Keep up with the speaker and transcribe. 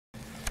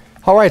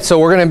All right, so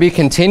we're going to be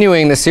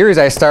continuing the series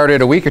I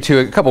started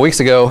a couple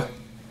weeks ago,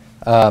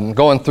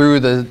 going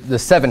through the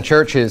 7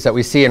 churches that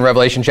we see in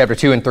Revelation chapter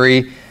 2 and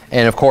 3.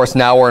 And of course,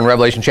 now we're in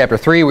Revelation chapter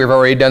 3. We've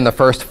already done the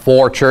first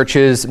 4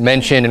 churches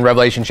mentioned in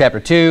Revelation chapter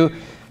 2,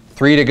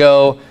 3 to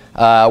go.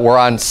 We're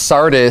on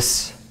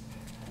Sardis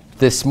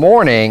this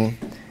morning.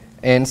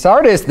 And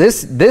Sardis,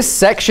 this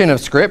section of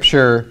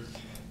Scripture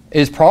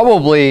is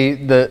probably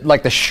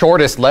the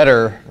shortest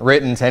letter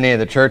written to any of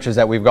the churches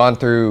that we've gone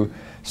through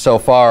so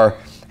far.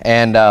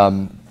 And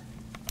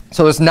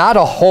so there's not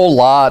a whole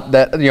lot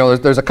that,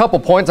 there's a couple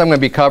points I'm going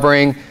to be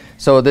covering.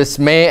 So this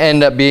may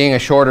end up being a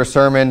shorter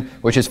sermon,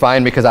 which is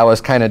fine because I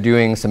was kind of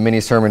doing some mini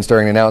sermons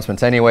during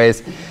announcements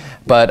anyways.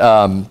 But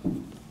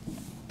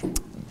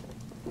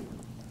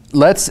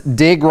let's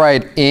dig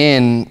right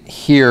in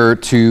here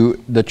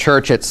to the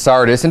church at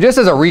Sardis. And just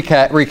as a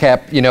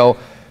recap,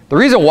 the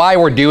reason why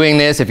we're doing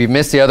this, if you've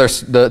missed the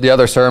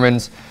other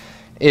sermons,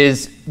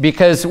 is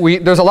because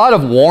there's a lot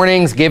of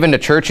warnings given to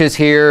churches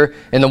here.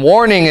 And the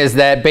warning is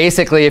that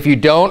basically if you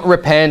don't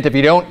repent, if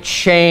you don't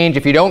change,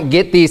 if you don't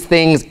get these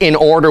things in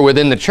order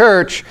within the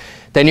church,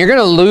 then you're going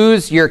to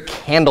lose your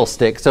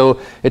candlestick. So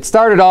it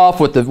started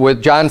off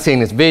with John seeing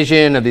this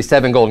vision of these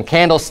 7 golden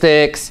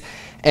candlesticks.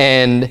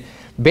 And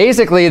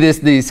basically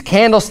these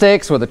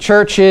candlesticks were the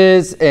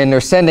churches, and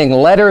they're sending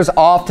letters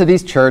off to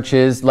these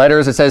churches.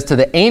 Letters, it says, to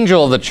the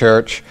angel of the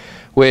church,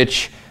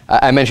 which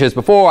I mentioned this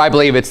before. I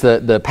believe it's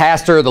the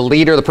pastor, the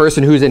leader, the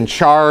person who's in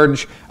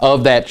charge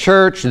of that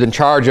church, in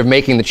charge of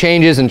making the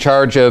changes, in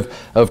charge of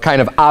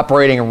kind of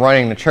operating and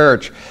running the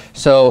church.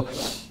 So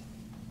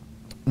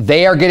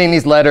they are getting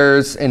these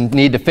letters and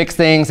need to fix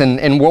things.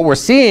 And what we're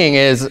seeing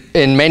is,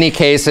 in many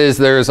cases,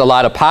 there's a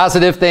lot of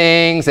positive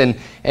things.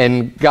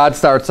 And God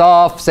starts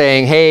off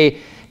saying, hey,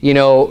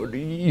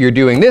 you're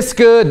doing this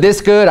good.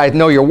 I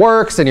know your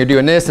works, and you're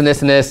doing this and this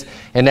and this.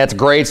 And that's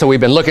great. So we've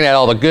been looking at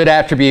all the good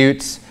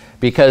attributes,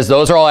 because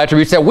those are all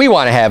attributes that we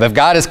want to have. If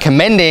God is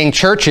commending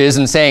churches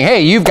and saying,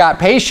 hey, you've got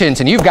patience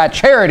and you've got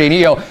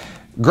charity, and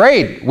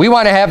great, we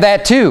want to have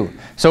that too.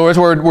 So as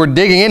we're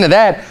digging into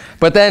that,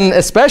 but then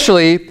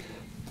especially,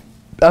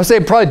 I would say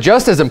probably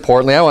just as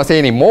importantly, I don't want to say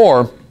any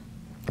more,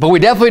 but we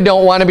definitely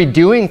don't want to be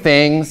doing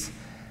things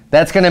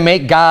that's going to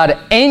make God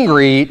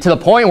angry to the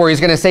point where he's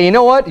going to say, you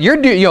know what,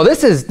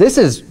 this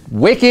is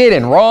wicked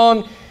and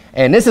wrong,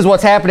 and this is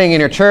what's happening in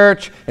your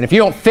church, and if you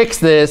don't fix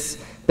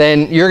this,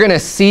 then you're going to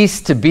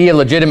cease to be a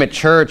legitimate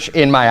church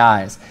in my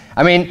eyes.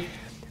 I mean,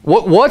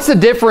 what's the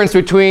difference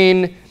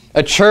between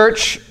a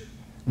church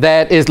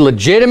that is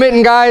legitimate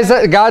in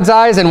God's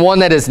eyes and one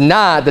that is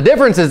not? The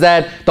difference is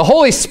that the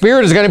Holy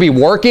Spirit is going to be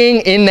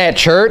working in that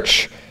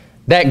church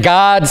that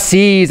God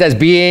sees as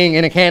being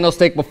in a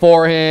candlestick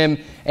before him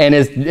and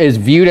is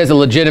viewed as a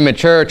legitimate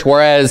church,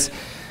 whereas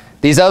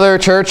these other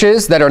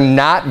churches that are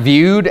not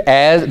viewed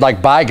as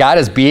by God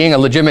as being a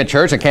legitimate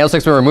church, and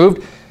candlesticks were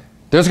removed,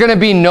 there's going to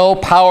be no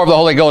power of the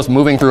Holy Ghost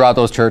moving throughout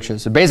those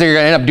churches. So basically, you're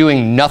going to end up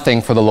doing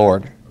nothing for the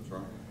Lord. That's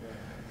right.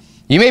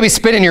 You may be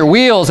spinning your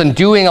wheels and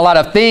doing a lot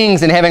of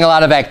things and having a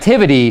lot of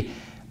activity,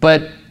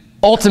 but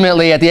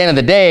ultimately, at the end of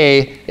the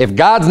day, if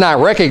God's not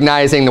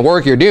recognizing the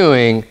work you're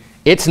doing,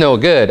 it's no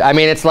good. I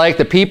mean, it's like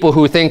the people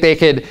who think they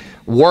could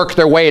work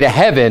their way to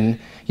heaven.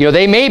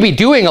 They may be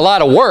doing a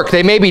lot of work.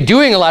 They may be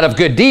doing a lot of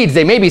good deeds.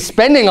 They may be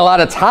spending a lot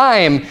of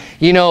time,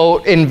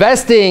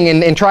 investing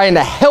and trying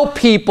to help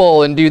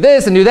people and do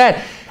this and do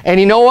that. And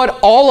you know what?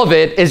 All of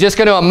it is just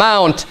going to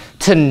amount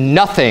to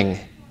nothing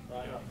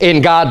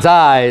in God's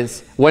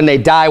eyes when they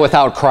die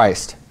without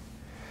Christ.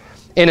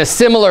 In a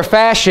similar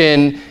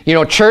fashion,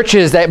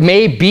 churches that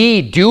may be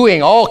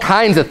doing all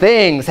kinds of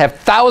things, have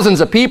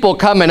thousands of people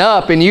coming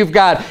up, and you've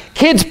got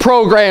kids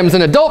programs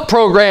and adult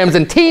programs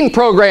and teen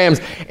programs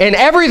and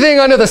everything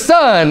under the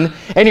sun,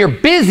 and you're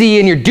busy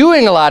and you're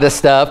doing a lot of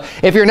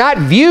stuff. If you're not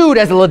viewed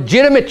as a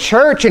legitimate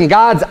church in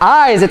God's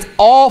eyes, it's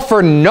all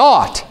for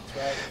naught.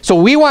 So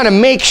we want to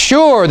make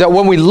sure that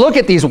when we look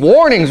at these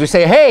warnings, we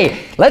say,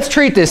 hey, let's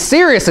treat this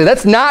seriously.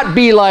 Let's not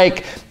be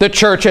like the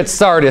church at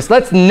Sardis.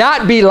 Let's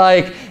not be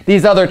like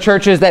these other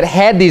churches that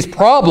had these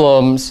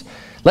problems.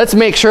 Let's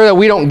make sure that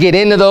we don't get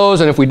into those,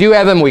 and if we do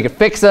have them, we can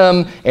fix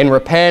them and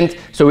repent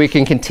so we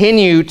can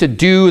continue to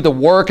do the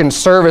work and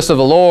service of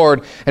the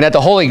Lord, and that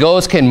the Holy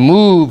Ghost can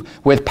move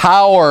with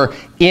power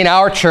in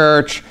our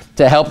church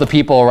to help the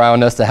people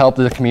around us, to help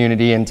the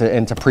community, and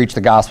to preach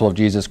the gospel of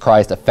Jesus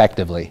Christ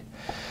effectively.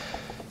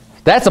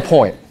 That's the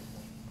point.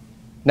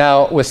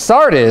 Now, with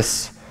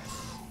Sardis,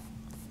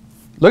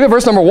 look at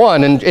verse number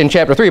 1 in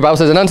chapter 3. The Bible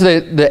says, and unto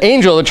the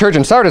angel of the church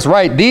in Sardis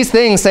write, these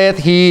things saith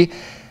he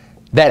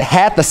that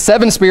hath the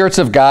 7 spirits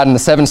of God and the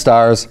 7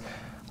 stars.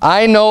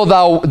 I know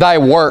thy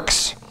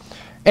works.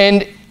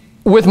 And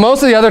with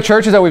most of the other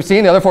churches that we've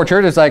seen, the other 4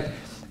 churches,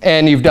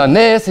 and you've done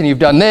this, and you've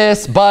done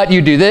this, but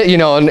you do this,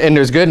 and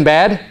there's good and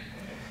bad.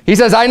 He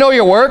says, I know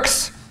your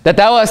works, that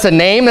thou hast a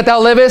name that thou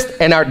livest,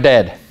 and art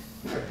dead.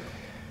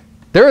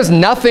 There is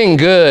nothing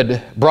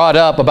good brought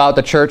up about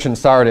the church in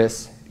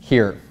Sardis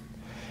here.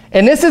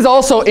 And this is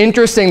also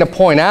interesting to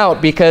point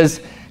out because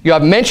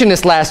I've mentioned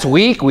this last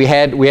week. We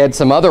had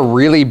some other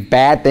really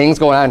bad things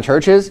going on in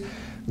churches.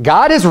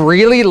 God is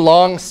really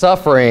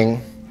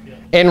long-suffering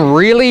and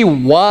really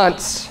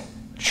wants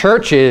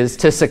churches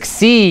to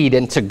succeed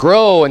and to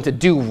grow and to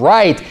do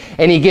right,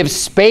 and he gives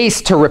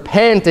space to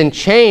repent and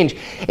change.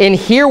 And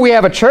here we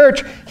have a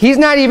church, he's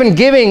not even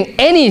giving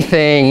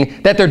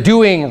anything that they're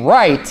doing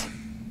right,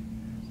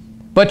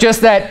 but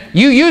just that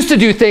you used to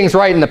do things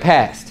right in the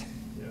past.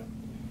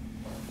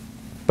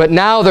 But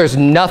now there's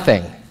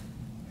nothing.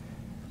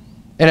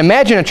 And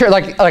imagine a church,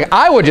 like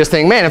I would just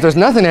think, man, if there's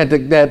nothing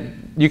that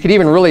you could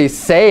even really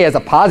say as a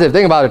positive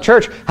thing about a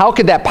church, how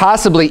could that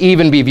possibly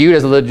even be viewed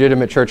as a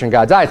legitimate church in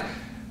God's eyes?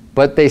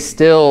 But they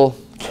still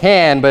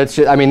can. But it's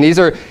just, I mean, these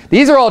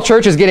are all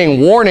churches getting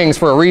warnings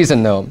for a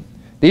reason, though.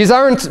 These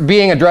aren't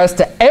being addressed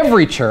to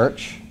every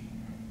church,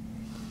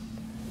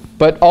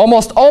 but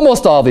almost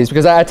all of these,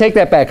 because I take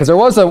that back, because there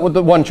was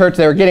one church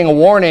they were getting a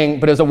warning,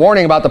 but it was a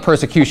warning about the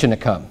persecution to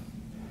come.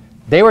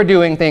 They were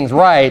doing things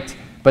right,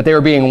 but they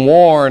were being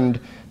warned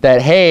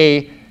that,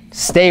 hey,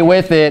 stay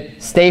with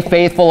it, stay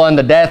faithful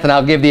unto death, and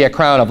I'll give thee a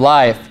crown of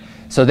life.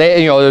 So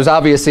there's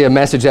obviously a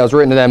message that was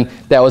written to them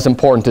that was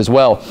important as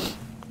well.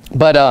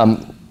 But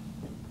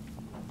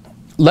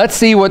let's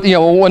see what,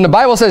 when the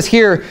Bible says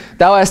here,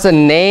 thou hast a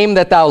name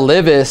that thou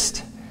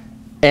livest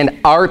and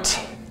art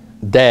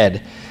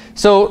dead.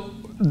 So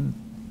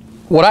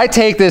what I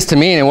take this to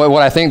mean, and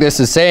what I think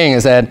this is saying,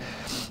 is that,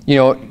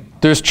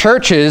 there's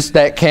churches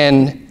that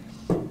can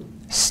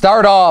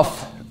start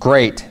off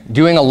great,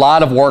 doing a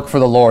lot of work for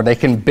the Lord. They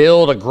can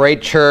build a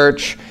great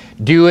church,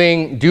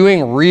 doing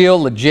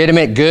real,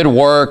 legitimate, good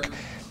work,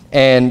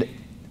 and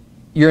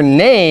your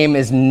name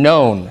is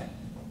known.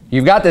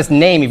 You've got this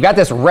name, you've got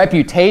this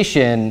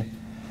reputation.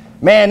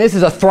 Man, this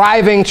is a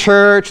thriving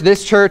church.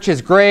 This church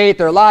is great.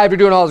 They're alive. They're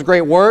doing all these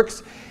great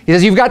works. He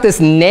says, you've got this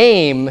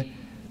name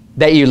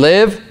that you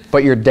live,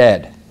 but you're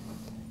dead.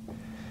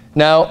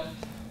 Now,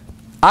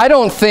 I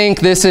don't think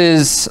this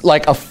is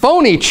like a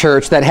phony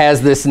church that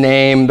has this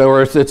name,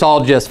 or it's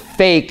all just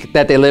fake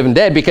that they live and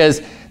dead,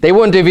 because they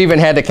wouldn't have even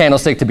had the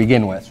candlestick to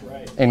begin with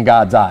in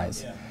God's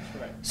eyes. Yeah, that's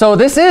right. So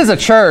this is a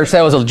church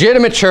that was a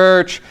legitimate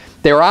church.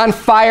 They were on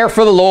fire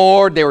for the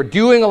Lord. They were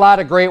doing a lot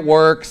of great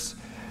works.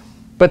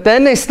 But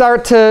then they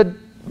start to,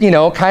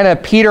 kind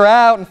of peter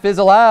out and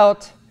fizzle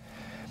out.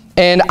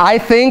 And I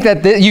think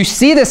that you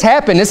see this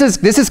happen. This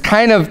is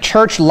kind of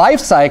church life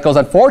cycles,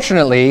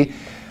 unfortunately.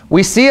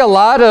 We see a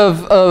lot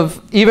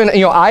of even,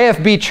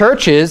 IFB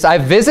churches. I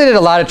visited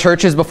a lot of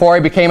churches before I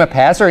became a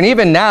pastor. And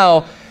even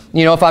now,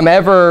 if I'm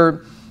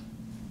ever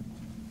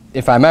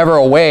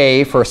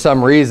away for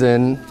some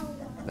reason,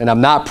 and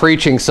I'm not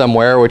preaching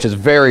somewhere, which is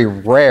very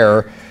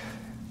rare,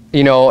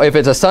 if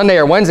it's a Sunday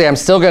or Wednesday, I'm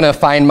still going to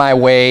find my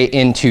way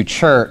into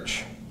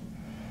church.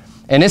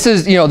 And this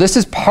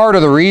is part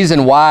of the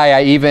reason why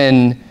I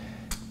even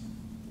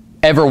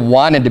ever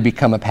wanted to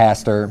become a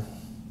pastor.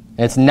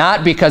 It's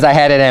not because I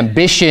had an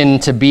ambition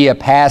to be a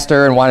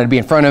pastor and wanted to be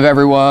in front of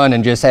everyone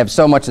and just have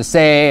so much to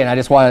say, and I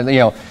just wanted,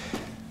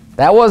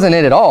 that wasn't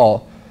it at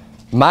all.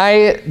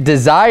 My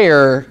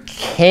desire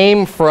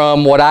came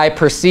from what I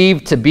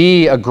perceived to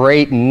be a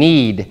great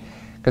need.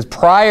 Because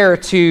prior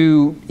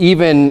to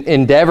even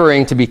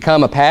endeavoring to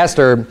become a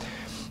pastor,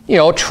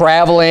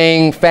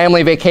 traveling,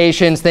 family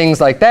vacations, things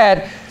like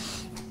that,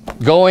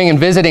 going and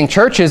visiting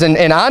churches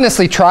and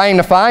honestly trying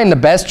to find the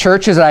best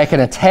churches that I can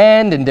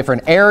attend in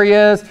different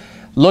areas,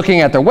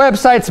 looking at their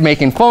websites,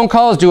 making phone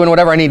calls, doing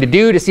whatever I need to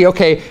do to see,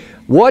 okay,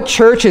 what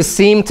churches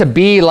seem to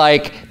be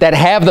like that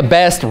have the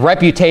best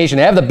reputation,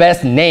 have the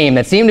best name,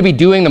 that seem to be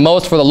doing the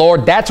most for the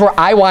Lord. That's where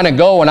I want to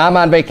go when I'm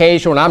on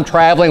vacation, when I'm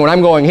traveling, when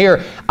I'm going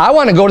here. I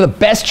want to go to the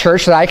best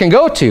church that I can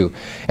go to.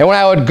 And when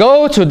I would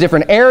go to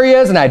different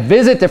areas and I'd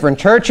visit different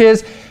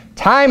churches,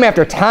 time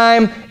after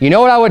time, you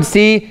know what I would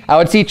see? I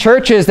would see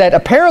churches that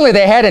apparently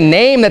they had a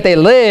name that they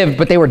lived,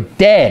 but they were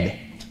dead.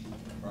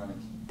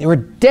 They were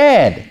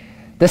dead.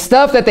 The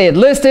stuff that they had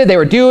listed, they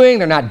were doing,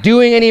 they're not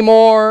doing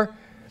anymore.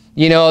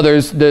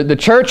 There's the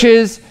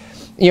churches,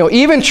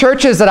 even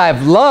churches that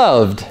I've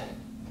loved,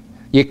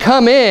 you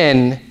come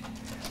in,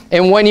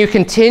 and when you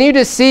continue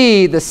to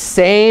see the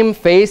same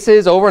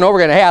faces over and over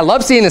again, hey, I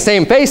love seeing the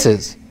same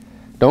faces.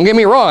 Don't get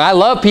me wrong. I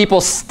love people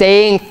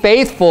staying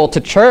faithful to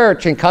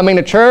church and coming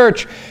to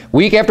church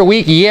week after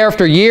week, year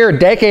after year,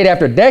 decade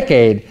after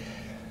decade.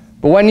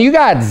 But when you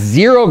got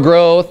zero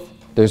growth,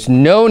 there's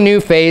no new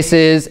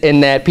faces,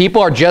 and that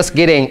people are just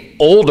getting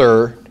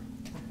older,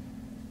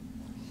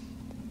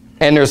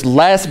 and there's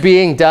less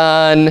being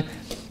done.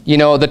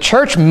 The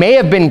church may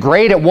have been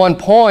great at one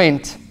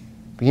point,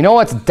 but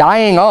it's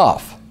dying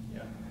off.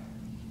 Yeah.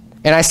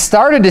 And I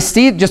started to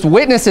just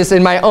witness this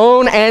in my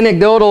own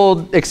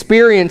anecdotal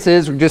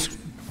experiences, just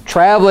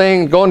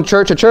traveling, going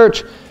to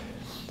church.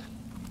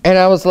 And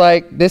I was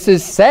like, this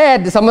is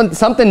sad.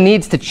 Something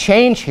needs to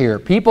change here.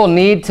 People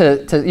need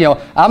to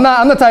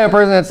I'm the type of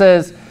person that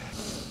says,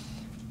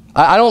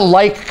 I don't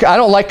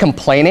like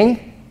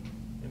complaining.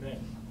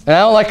 And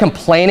I don't like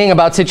complaining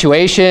about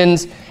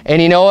situations.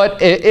 And you know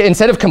what?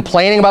 Instead of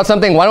complaining about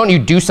something, why don't you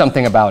do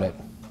something about it?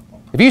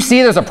 If you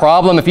see there's a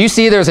problem, if you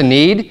see there's a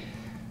need,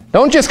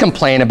 don't just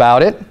complain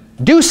about it.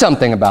 Do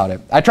something about it.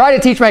 I try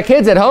to teach my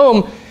kids at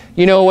home,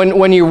 you know,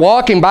 when you're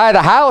walking by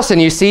the house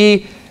and you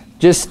see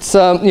just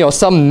some, you know,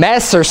 some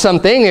mess or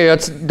something, you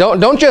know,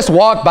 don't just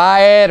walk by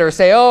it or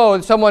say, oh,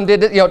 someone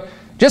did it, you know,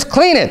 just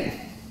clean it.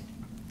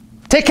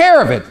 Take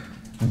care of it.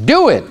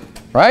 Do it,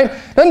 right?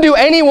 Doesn't do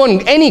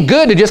anyone any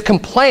good to just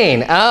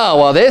complain. Oh,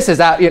 well, this is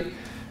out.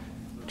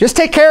 Just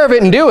take care of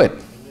it and do it,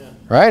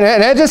 right?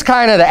 And that's just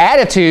kind of the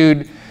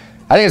attitude.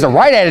 I think it's the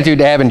right attitude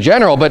to have in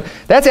general, but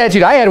that's the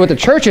attitude I had with the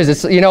churches.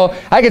 It's, you know,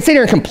 I could sit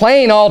here and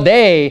complain all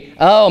day.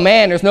 Oh,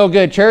 man, there's no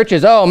good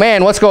churches. Oh,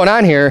 man, what's going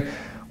on here?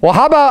 Well,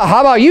 how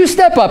about you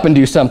step up and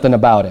do something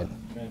about it,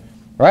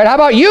 right? How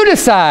about you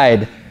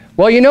decide,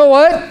 well, you know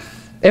what?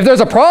 If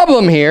there's a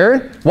problem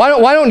here, why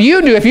don't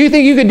you do it? If you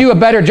think you could do a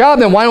better job,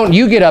 then why don't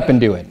you get up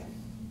and do it?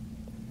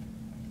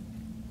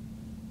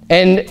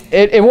 And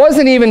it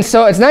wasn't even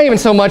so, it's not even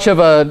so much of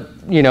a,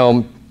 you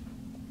know,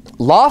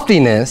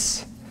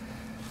 loftiness,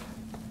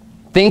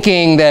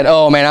 thinking that,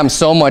 oh man, I'm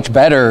so much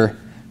better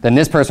than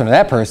this person or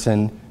that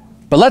person.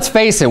 But let's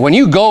face it, when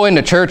you go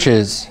into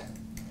churches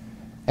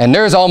and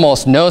there's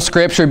almost no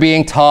scripture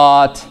being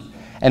taught,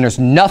 and there's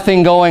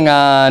nothing going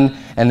on,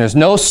 and there's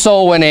no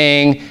soul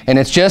winning, and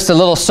it's just a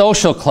little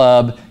social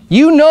club,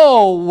 you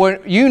know,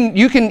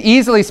 you can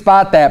easily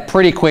spot that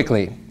pretty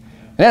quickly.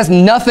 It has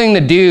nothing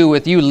to do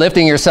with you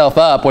lifting yourself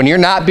up when you're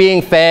not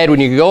being fed, when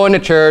you go into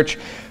church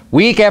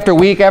week after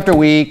week after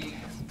week,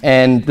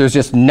 and there's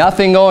just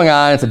nothing going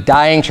on. It's a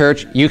dying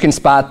church. You can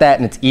spot that,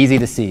 and it's easy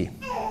to see.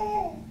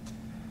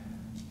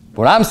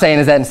 What I'm saying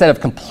is that instead of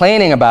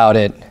complaining about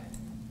it,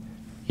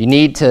 you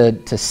need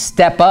to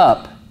step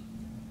up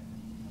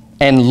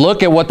and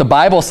look at what the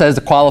Bible says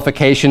the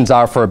qualifications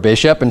are for a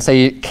bishop and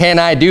say, can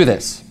I do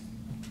this?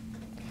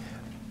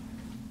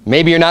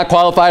 Maybe you're not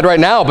qualified right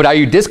now, but are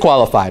you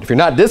disqualified? If you're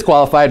not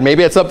disqualified,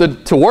 maybe it's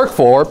something to work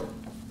for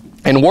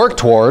and work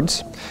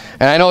towards.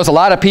 And I know there's a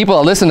lot of people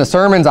that listen to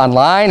sermons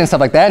online and stuff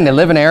like that, and they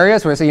live in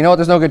areas where they say, you know what,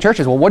 there's no good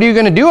churches. Well, what are you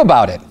going to do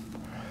about it?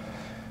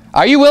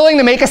 Are you willing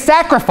to make a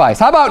sacrifice?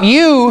 How about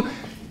you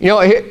know,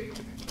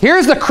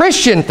 here's the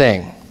Christian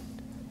thing.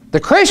 The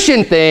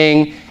Christian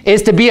thing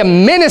is to be a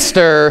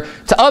minister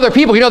to other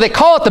people. You know, they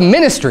call it the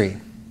ministry.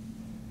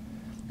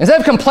 Instead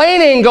of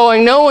complaining,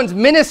 going, no one's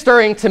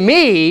ministering to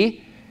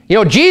me, you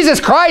know, Jesus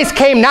Christ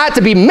came not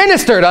to be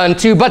ministered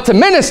unto, but to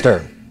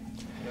minister.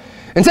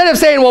 Instead of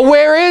saying, well,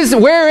 where is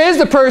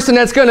the person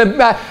that's going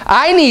to,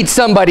 I need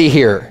somebody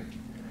here.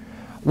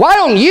 Why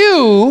don't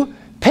you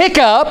pick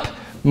up,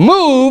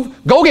 move,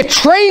 go get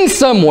trained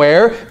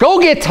somewhere, go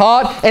get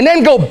taught, and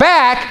then go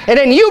back, and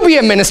then you be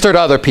a minister to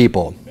other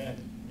people.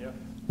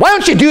 Why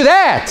don't you do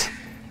that?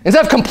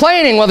 Instead of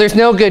complaining, well, there's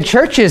no good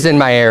churches in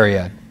my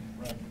area.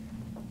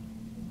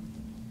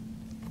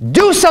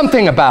 Do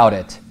something about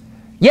it.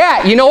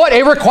 Yeah, you know what?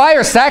 It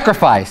requires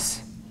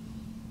sacrifice.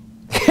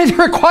 It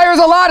requires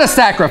a lot of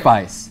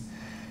sacrifice.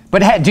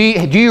 But do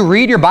you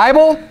read your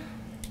Bible?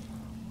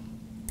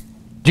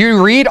 Do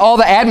you read all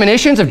the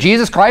admonitions of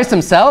Jesus Christ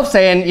himself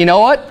saying, you know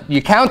what?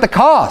 You count the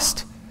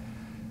cost.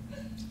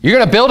 You're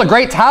going to build a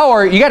great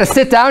tower. You got to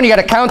sit down. You got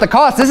to count the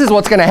cost. This is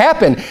what's going to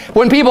happen.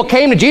 When people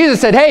came to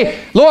Jesus and said,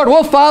 hey, Lord,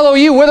 we'll follow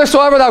you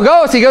whithersoever thou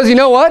goest. He goes, you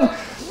know what?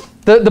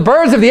 The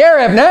birds of the air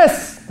have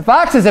nests. The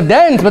foxes have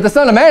dens, but the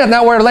Son of Man has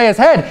not where to lay his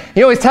head.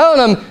 You know, he's telling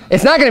them,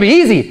 it's not going to be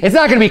easy. It's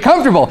not going to be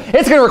comfortable.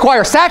 It's going to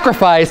require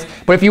sacrifice.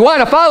 But if you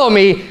want to follow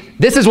me,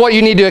 this is what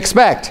you need to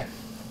expect.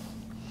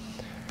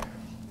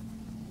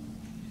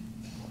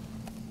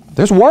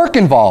 There's work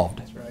involved.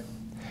 That's right.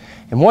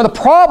 And one of the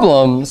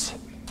problems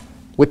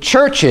with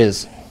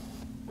churches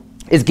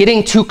is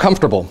getting too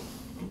comfortable.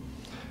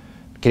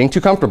 Getting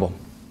too comfortable.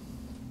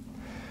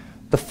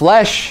 The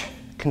flesh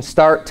can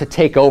start to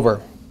take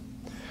over.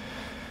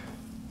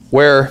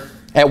 Where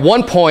at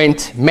one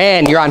point,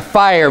 man, you're on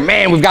fire.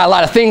 Man, we've got a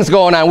lot of things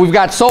going on. We've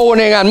got soul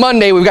winning on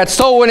Monday. We've got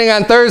soul winning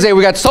on Thursday.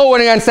 We've got soul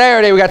winning on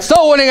Saturday. We've got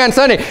soul winning on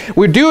Sunday.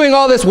 We're doing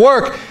all this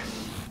work.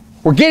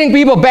 We're getting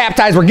people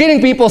baptized. We're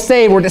getting people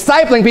saved. We're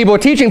discipling people. We're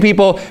teaching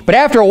people. But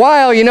after a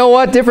while, you know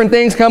what? Different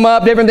things come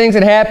up. Different things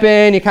can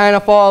happen. You kind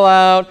of fall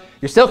out.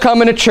 You're still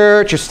coming to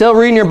church. You're still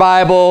reading your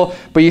Bible.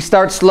 But you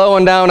start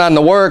slowing down on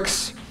the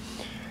works.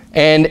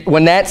 And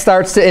when that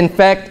starts to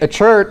infect a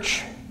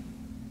church,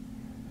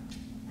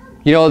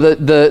 you know,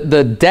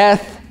 the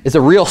death is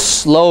a real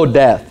slow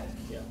death.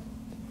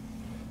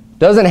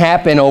 Doesn't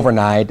happen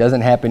overnight. Doesn't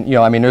happen, you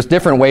know, I mean, there's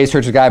different ways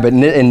churches go, but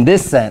in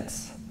this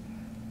sense,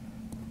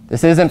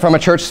 this isn't from a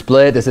church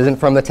split. This isn't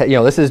from the, you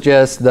know, this is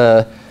just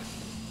the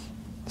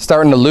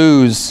starting to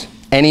lose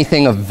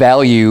anything of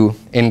value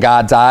in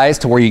God's eyes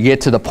to where you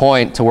get to the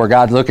point to where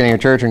God's looking at your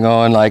church and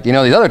going like, you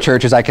know, these other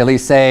churches I can at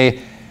least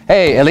say,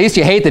 hey, at least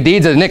you hate the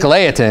deeds of the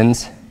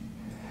Nicolaitans.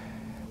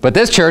 But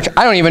this church,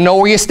 I don't even know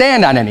where you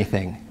stand on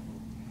anything.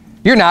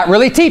 You're not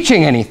really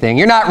teaching anything.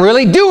 You're not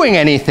really doing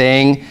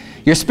anything.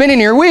 You're spinning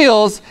your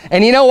wheels.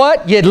 And you know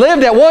what? You'd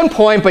lived at one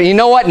point, but you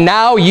know what?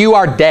 Now you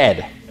are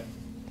dead.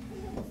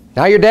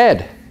 Now you're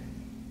dead.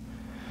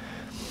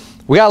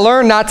 We got to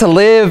learn not to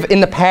live in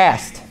the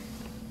past.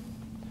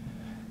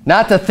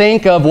 Not to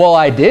think of, well,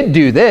 I did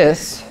do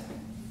this.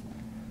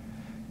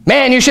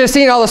 Man, you should have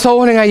seen all the soul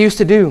winning I used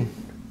to do.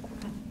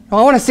 No,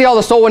 I want to see all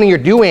the soul winning you're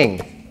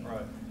doing.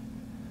 Right.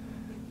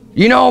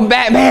 You know,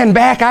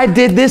 back I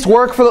did this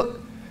work for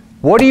the...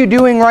 What are you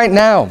doing right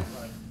now?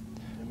 Right.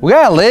 We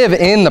got to live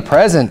in the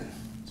present.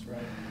 That's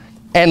right.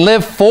 And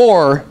live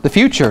for the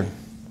future.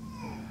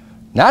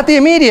 Not the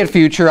immediate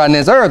future on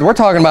this earth. We're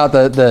talking about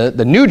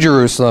the New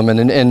Jerusalem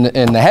and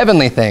the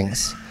heavenly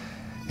things.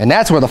 And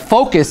that's where the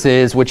focus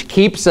is, which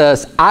keeps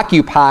us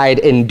occupied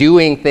in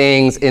doing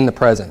things in the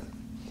present.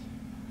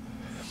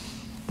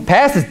 The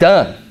past is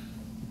done.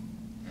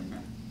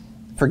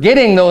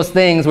 Forgetting those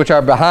things which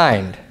are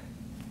behind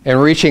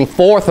and reaching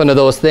forth unto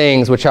those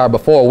things which are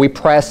before, we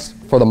press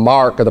for the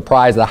mark of the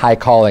prize of the high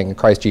calling in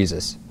Christ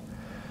Jesus.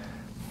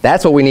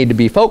 That's what we need to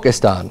be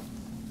focused on.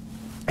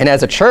 And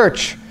as a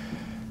church,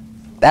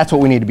 that's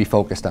what we need to be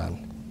focused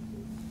on.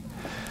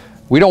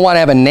 We don't want to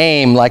have a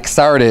name like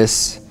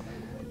Sardis.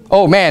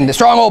 Oh man, the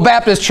Strong Old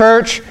Baptist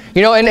Church,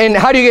 you know, and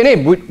how do you get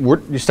a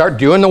name? You start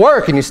doing the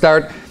work, and you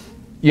start,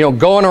 you know,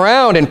 going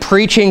around and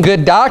preaching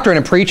good doctrine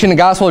and preaching the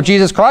gospel of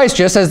Jesus Christ,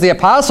 just as the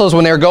apostles,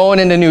 when they're going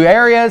into new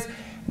areas,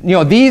 you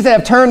know, these that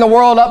have turned the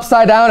world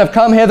upside down have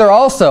come hither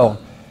also.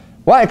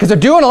 Why? Because they're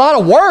doing a lot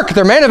of work.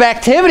 They're men of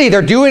activity.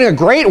 They're doing a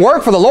great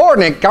work for the Lord,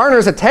 and it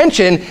garners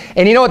attention.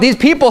 And you know what? These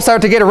people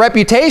start to get a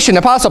reputation.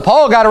 Apostle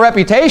Paul got a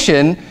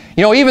reputation.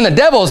 You know, even the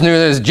devils knew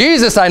there's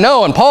Jesus I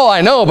know and Paul I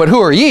know, but who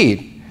are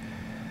ye?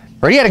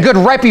 Or he had a good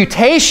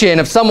reputation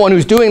of someone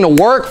who's doing the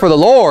work for the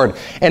Lord.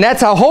 And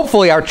that's how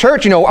hopefully our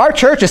church, you know, our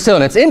church is still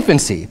in its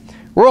infancy.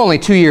 We're only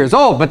 2 years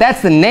old, but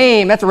that's the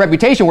name, that's the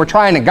reputation we're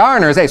trying to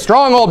garner. Is a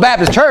Strong Old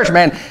Baptist Church,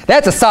 man,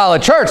 that's a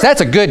solid church.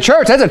 That's a good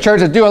church. That's a church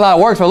that's doing a lot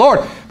of works for the Lord.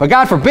 But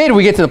God forbid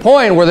we get to the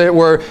point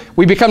where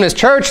we become this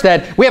church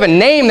that we have a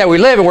name that we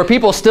live in, where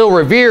people still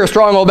revere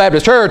Strong Old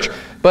Baptist Church,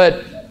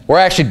 but we're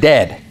actually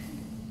dead.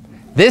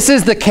 This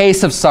is the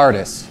case of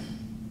Sardis.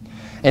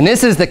 And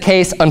this is the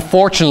case,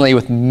 unfortunately,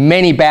 with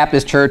many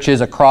Baptist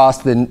churches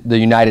across the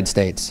United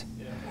States.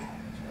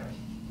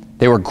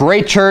 They were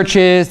great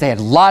churches. They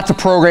had lots of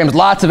programs,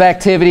 lots of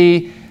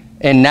activity.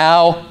 And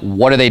now,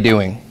 what are they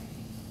doing?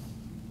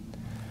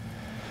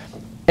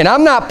 And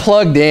I'm not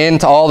plugged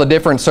into all the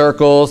different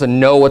circles and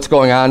know what's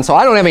going on, so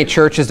I don't have any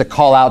churches to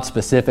call out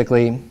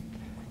specifically,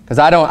 because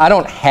I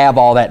don't have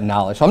all that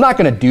knowledge. So I'm not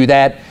going to do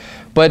that.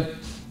 But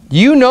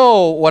you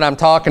know what I'm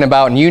talking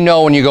about, and you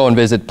know when you go and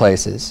visit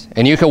places.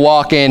 And you can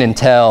walk in and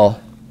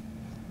tell,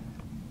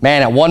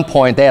 man, at one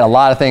point they had a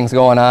lot of things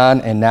going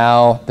on, and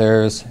now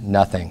there's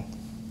nothing.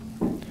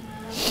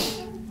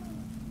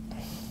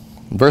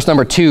 Verse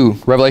number 2,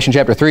 Revelation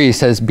chapter 3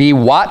 says, be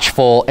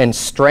watchful and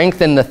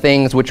strengthen the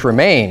things which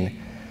remain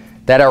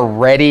that are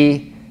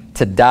ready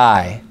to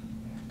die.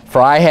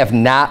 For I have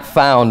not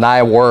found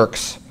thy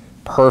works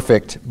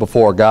perfect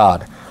before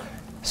God.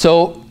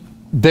 So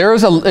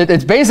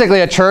it's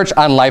basically a church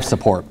on life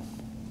support.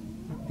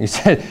 He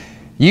said,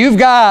 you've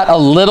got a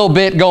little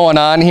bit going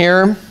on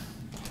here,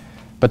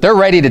 but they're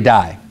ready to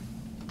die.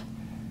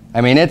 I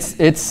mean,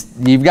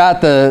 you've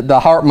got the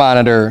heart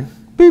monitor,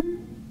 beep,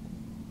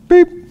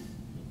 beep,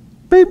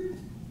 beep,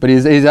 but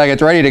he's like,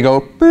 it's ready to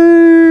go,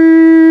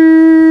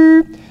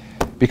 beep,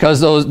 because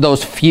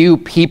those few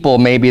people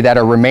maybe that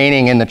are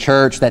remaining in the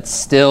church that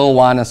still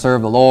want to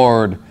serve the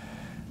Lord,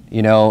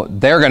 you know,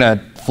 they're going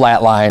to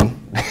flatline,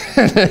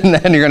 and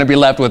then you're going to be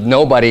left with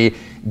nobody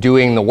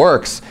doing the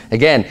works.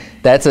 Again,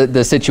 that's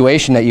the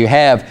situation that you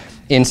have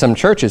in some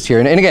churches here.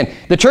 And again,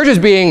 the church is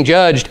being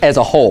judged as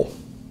a whole,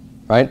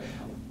 right?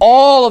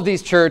 All of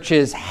these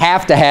churches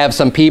have to have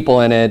some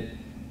people in it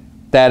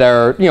that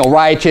are, you know,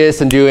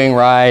 righteous and doing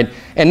right.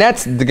 And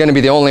that's going to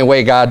be the only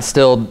way God's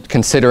still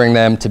considering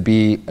them to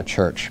be a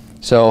church.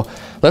 So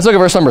let's look at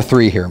verse number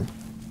 3 here.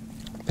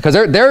 Because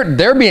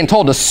they're being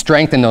told to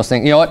strengthen those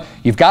things. You know what?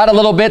 You've got a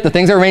little bit, the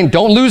things that remain,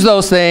 don't lose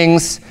those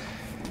things.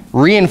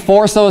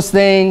 Reinforce those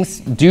things,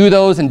 do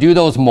those and do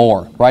those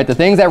more, right? The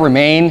things that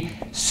remain,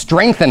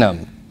 strengthen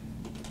them.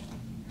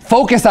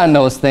 Focus on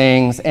those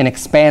things and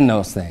expand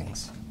those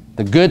things.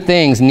 The good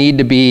things need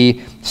to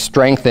be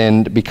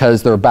strengthened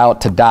because they're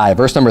about to die.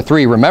 Verse number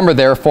 3, remember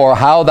therefore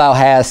how thou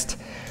hast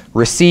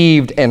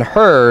received and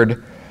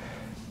heard,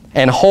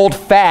 and hold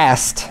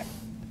fast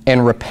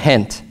and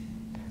repent.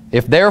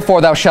 If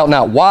therefore thou shalt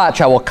not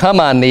watch, I will come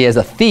on thee as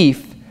a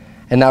thief,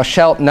 and thou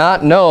shalt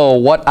not know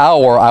what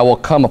hour I will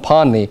come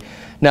upon thee.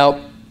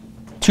 Now,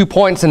 2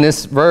 points in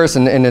this verse,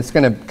 and it's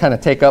going to kind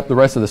of take up the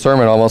rest of the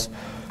sermon almost.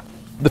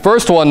 The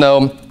first one,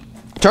 though,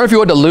 turn if you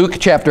would to Luke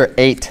chapter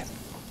 8.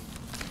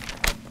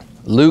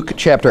 Luke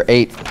chapter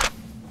 8.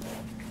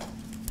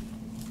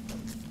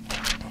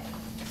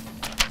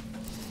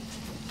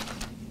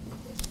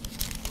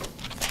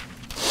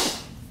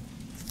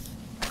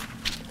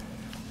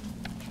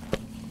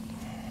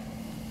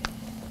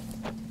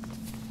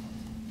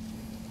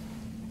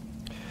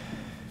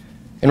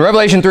 In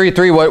Revelation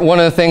 3:3, one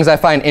of the things I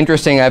find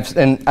interesting,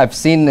 I've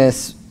seen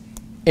this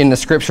in the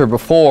scripture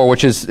before,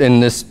 which is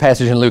in this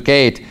passage in Luke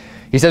 8.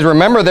 He says,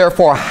 remember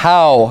therefore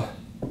how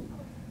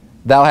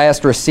thou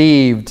hast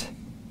received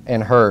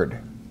and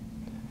heard.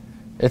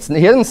 He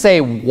doesn't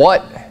say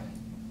what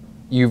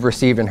you've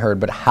received and heard,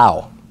 but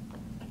how.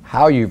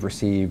 How you've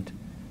received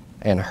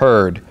and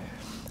heard.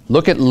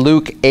 Look at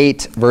Luke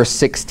 8, verse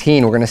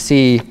 16. We're going to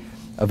see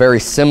a very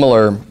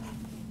similar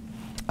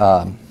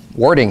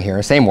wording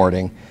here, same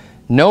wording.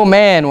 No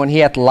man, when he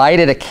hath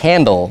lighted a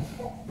candle,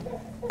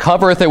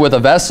 covereth it with a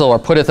vessel, or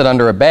putteth it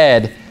under a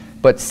bed,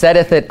 but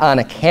setteth it on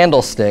a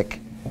candlestick,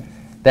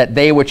 that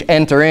they which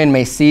enter in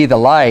may see the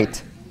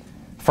light.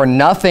 For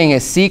nothing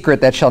is secret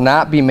that shall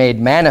not be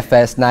made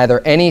manifest, neither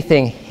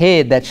anything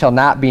hid that shall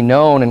not be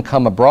known and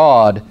come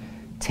abroad.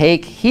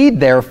 Take heed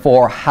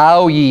therefore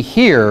how ye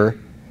hear,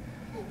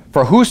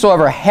 for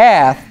whosoever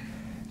hath,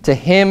 to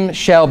him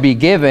shall be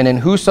given, and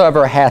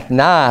whosoever hath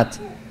not,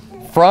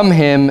 from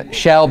him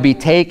shall be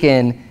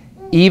taken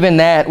even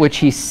that which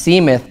he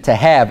seemeth to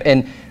have.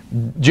 And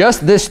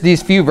just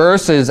these few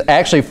verses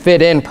actually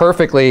fit in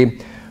perfectly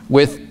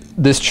with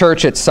this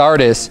church at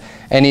Sardis.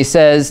 And he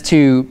says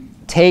to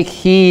take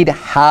heed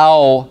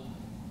how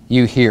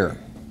you hear.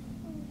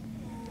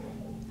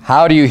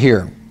 How do you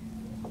hear?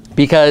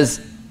 Because,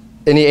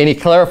 and he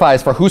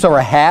clarifies, for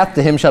whosoever hath,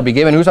 to him shall be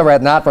given, whosoever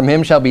hath not, from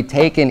him shall be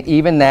taken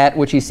even that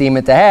which he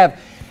seemeth to have.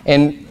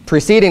 And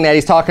preceding that,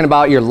 he's talking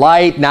about your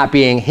light not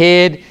being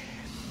hid.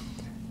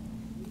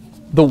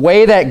 The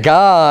way that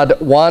God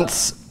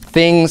wants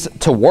things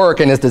to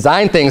work and has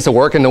designed things to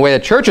work, and the way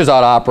that churches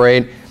ought to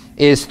operate,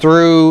 is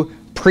through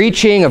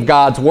preaching of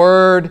God's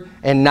word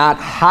and not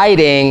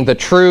hiding the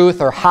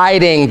truth or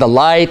hiding the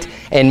light,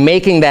 and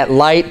making that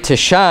light to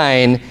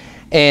shine.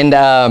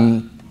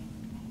 And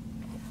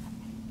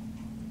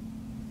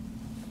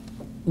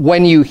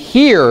when you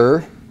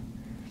hear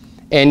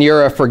and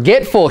you're a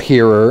forgetful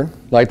hearer,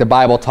 like the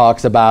Bible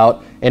talks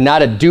about, and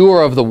not a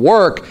doer of the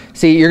work,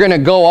 see, you're going to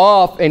go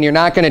off and you're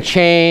not going to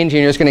change,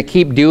 and you're just going to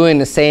keep doing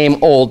the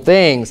same old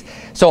things.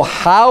 So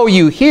how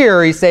you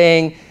hear, he's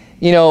saying,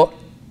 you know,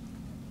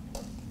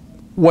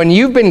 when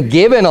you've been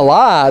given a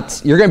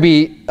lot, you're going to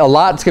be, a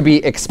lot's going to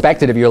be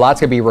expected of you, a lot's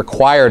going to be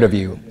required of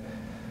you.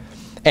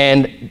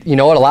 And you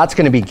know what, a lot's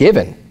going to be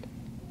given.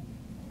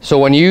 So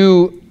when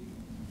you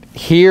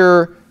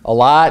hear a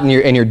lot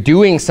and you're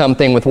doing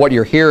something with what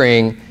you're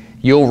hearing,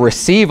 you'll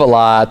receive a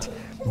lot.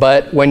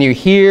 But when you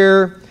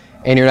hear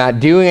and you're not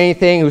doing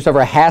anything,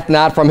 whosoever hath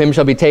not, from him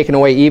shall be taken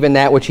away even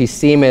that which he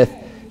seemeth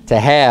to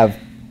have.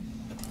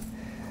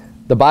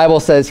 The Bible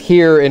says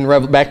here, in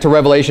back to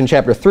Revelation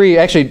chapter 3,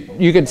 actually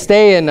you could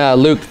stay in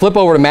Luke, flip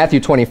over to Matthew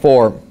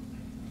 24.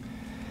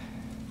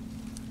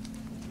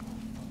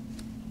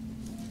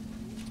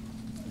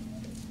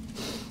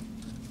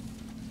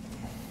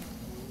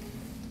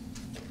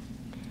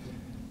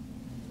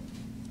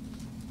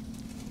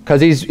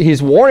 Because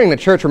he's warning the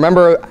church,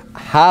 remember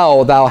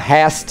how thou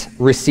hast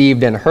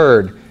received and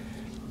heard.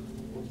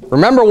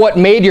 Remember what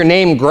made your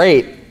name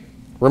great.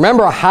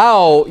 Remember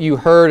how you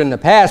heard in the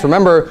past.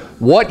 Remember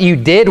what you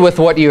did with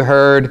what you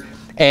heard,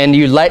 and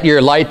you let your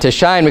light to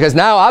shine. Because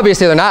now,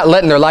 obviously, they're not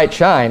letting their light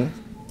shine.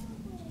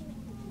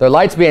 Their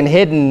light's being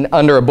hidden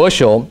under a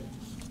bushel.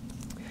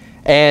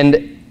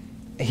 And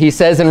he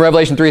says in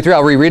Revelation 3:3,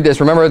 I'll reread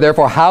this, remember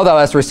therefore how thou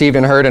hast received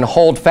and heard, and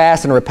hold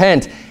fast and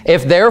repent.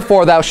 If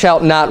therefore thou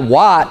shalt not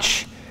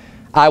watch,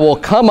 I will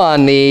come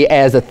on thee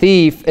as a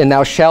thief, and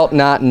thou shalt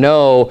not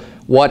know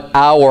what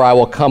hour I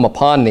will come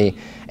upon thee.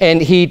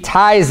 And he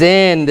ties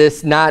in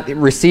this not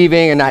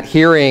receiving and not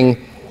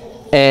hearing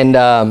and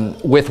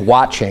with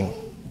watching.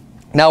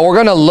 Now we're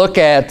going to look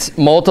at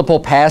multiple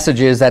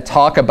passages that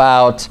talk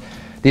about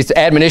these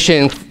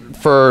admonitions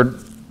for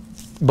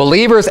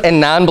believers and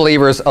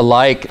non-believers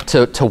alike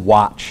to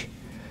watch,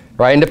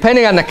 right? And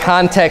depending on the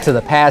context of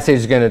the passage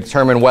is going to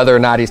determine whether or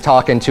not he's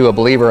talking to a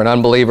believer or an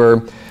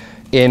unbeliever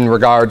in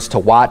regards to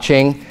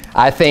watching.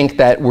 I think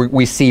that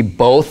we see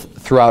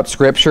both throughout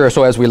Scripture.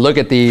 So as we look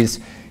at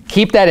these,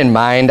 keep that in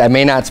mind. I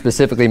may not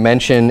specifically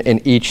mention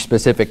in each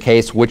specific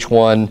case which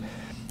one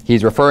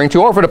he's referring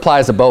to, or if it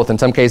applies to both. In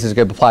some cases, it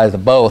applies to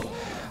both,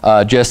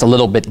 just a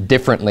little bit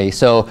differently.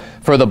 So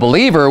for the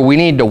believer, we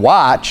need to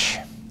watch,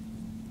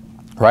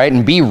 right,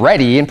 and be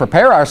ready and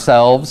prepare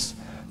ourselves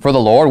for the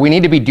Lord. We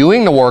need to be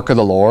doing the work of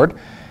the Lord.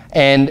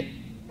 And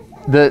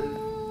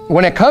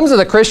when it comes to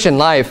the Christian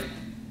life,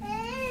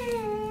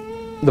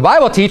 the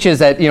Bible teaches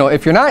that, you know,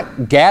 if you're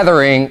not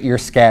gathering, you're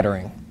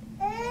scattering.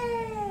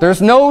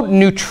 There's no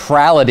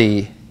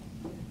neutrality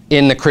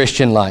in the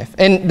Christian life.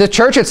 And the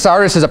church at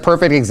Sardis is a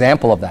perfect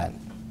example of that.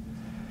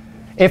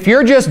 If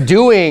you're just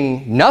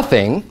doing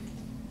nothing,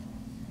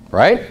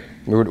 right?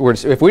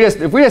 If we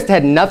just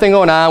had nothing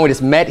going on, we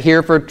just met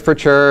here for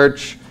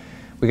church,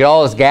 we could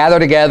all just gather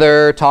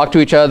together, talk to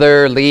each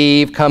other,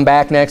 leave, come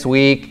back next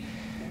week.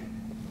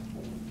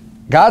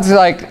 God's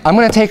like, I'm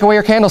going to take away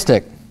your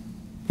candlestick.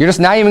 You're just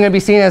not even going to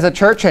be seen as a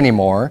church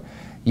anymore.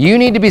 You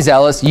need to be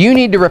zealous. You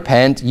need to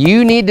repent.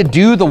 You need to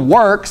do the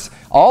works.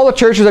 All the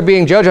churches are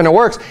being judged on their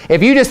works.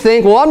 If you just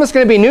think, well, I'm just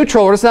going to be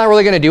neutral, we're just not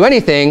really going to do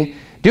anything,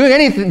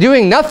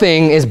 doing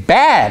nothing is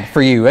bad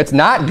for you. It's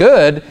not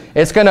good.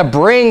 It's going to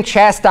bring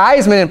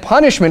chastisement and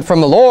punishment from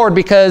the Lord,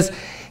 because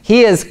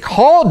He has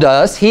called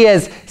us, He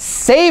has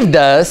saved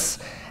us,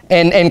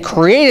 and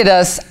created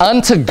us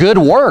unto good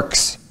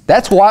works.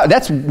 That's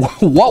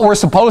what we're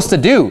supposed to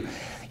do.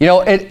 You know,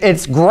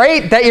 it's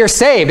great that you're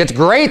saved. It's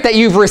great that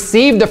you've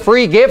received the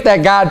free gift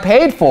that God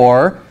paid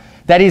for,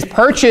 that He's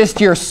purchased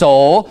your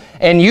soul,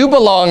 and you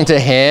belong to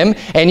Him,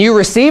 and you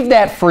received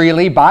that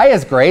freely by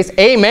His grace.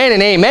 Amen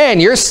and amen.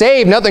 You're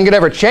saved. Nothing could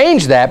ever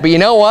change that. But you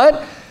know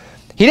what?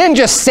 He didn't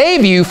just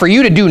save you for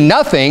you to do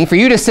nothing, for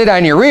you to sit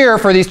on your rear,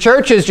 for these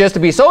churches just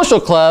to be social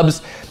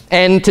clubs,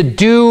 and to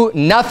do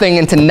nothing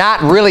and to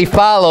not really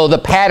follow the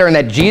pattern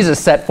that Jesus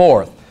set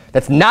forth.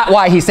 That's not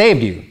why He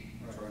saved you.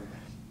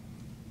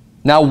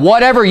 Now,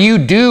 whatever you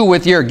do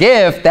with your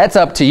gift, that's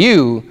up to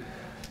you,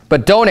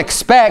 but don't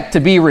expect to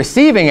be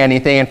receiving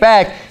anything. In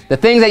fact, the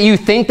things that you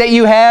think that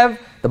you have,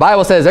 the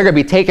Bible says they're going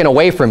to be taken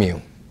away from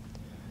you.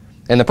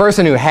 And the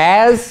person who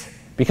has,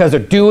 because they're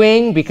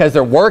doing, because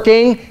they're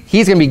working,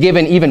 he's going to be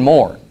given even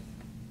more.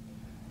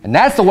 And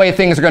that's the way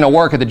things are going to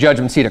work at the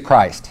judgment seat of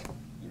Christ.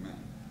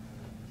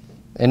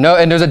 And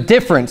there's a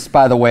difference,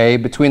 by the way,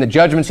 between the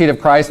judgment seat of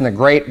Christ and the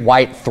great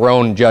white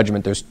throne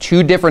judgment. There's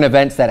two different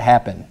events that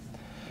happen.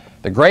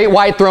 The great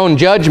white throne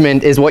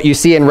judgment is what you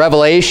see in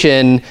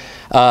Revelation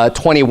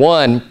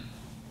 21,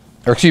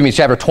 or excuse me,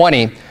 chapter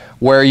 20,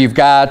 where you've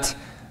got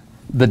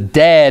the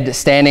dead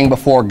standing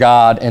before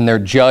God and they're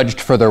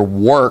judged for their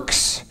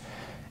works.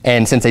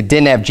 And since they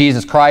didn't have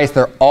Jesus Christ,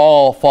 they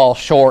all fall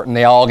short and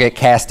they all get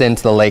cast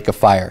into the lake of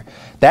fire.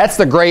 That's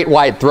the great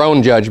white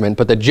throne judgment.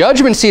 But the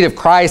judgment seat of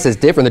Christ is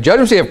different. The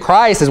judgment seat of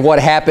Christ is what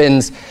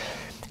happens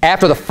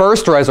after the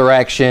first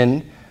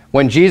resurrection,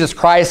 when Jesus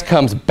Christ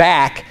comes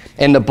back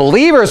and the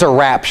believers are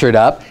raptured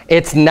up.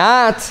 It's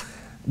not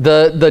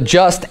the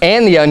just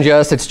and the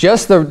unjust. It's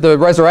just the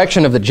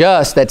resurrection of the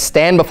just that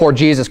stand before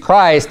Jesus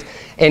Christ,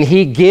 and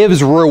He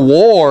gives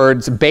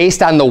rewards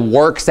based on the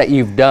works that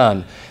you've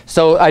done.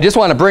 So I just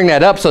want to bring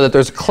that up so that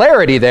there's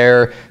clarity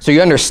there, so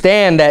you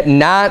understand that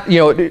not, you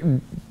know,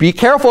 be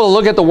careful to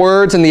look at the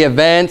words and the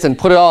events and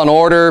put it all in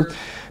order,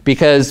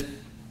 because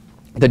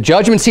the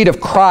judgment seat of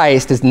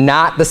Christ is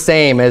not the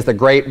same as the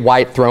great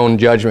white throne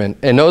judgment.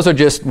 And those are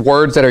just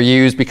words that are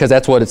used because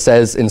that's what it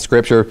says in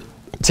Scripture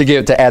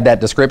to add that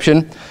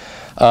description.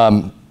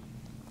 But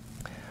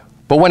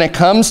when it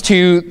comes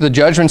to the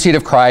judgment seat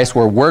of Christ,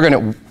 where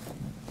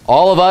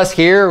all of us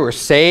here, we're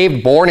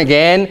saved, born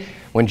again,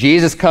 when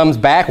Jesus comes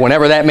back,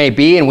 whenever that may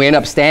be, and we end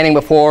up standing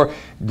before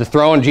the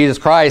throne of Jesus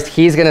Christ,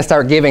 He's going to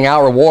start giving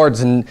out rewards,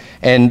 and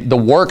the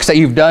works that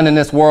you've done in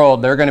this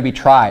world, they're going to be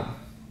tried.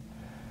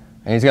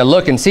 And He's going to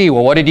look and see,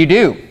 well, what did you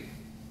do?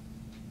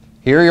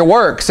 Here are your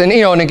works. And,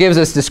 you know, and it gives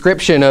us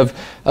description of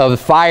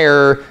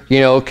fire,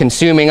 you know,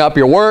 consuming up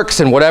your works,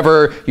 and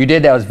whatever you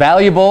did that was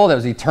valuable, that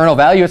was eternal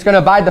value, it's going to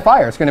abide the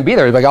fire. It's going to be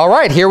there. It's like, all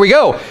right, here we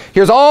go.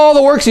 Here's all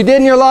the works you did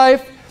in your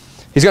life.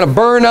 He's going to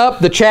burn up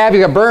the chaff.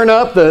 He's going to burn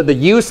up the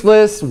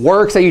useless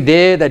works that you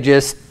did that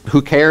just,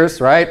 who cares,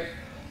 right?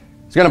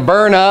 He's going to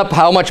burn up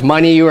how much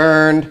money you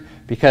earned,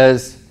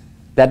 because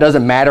that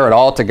doesn't matter at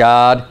all to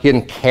God. He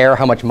didn't care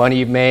how much money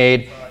you've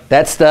made.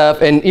 That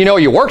stuff, and you know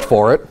you worked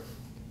for it,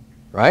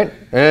 right?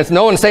 And it's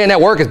no one saying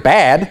that work is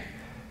bad.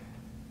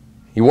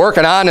 You work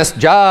an honest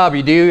job,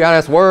 you do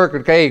honest work,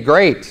 okay,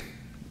 great.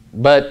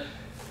 But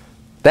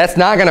that's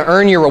not going to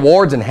earn you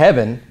rewards in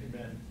heaven.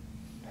 Amen.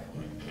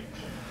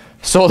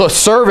 So the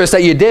service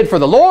that you did for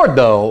the Lord,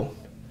 though,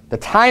 the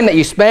time that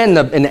you spend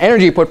and the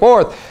energy you put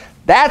forth,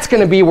 that's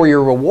going to be where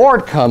your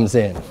reward comes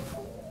in.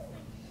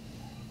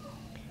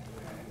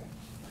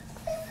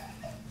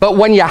 But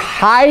when you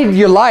hide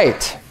your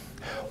light,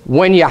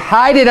 when you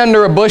hide it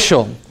under a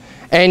bushel,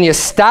 and you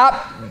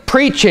stop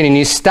preaching and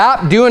you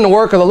stop doing the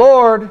work of the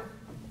Lord,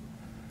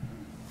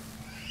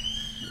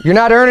 you're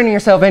not earning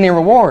yourself any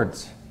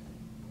rewards.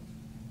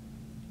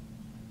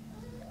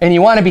 And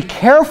you want to be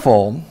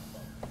careful,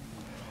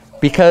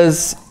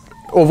 because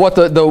of what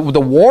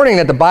the warning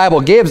that the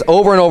Bible gives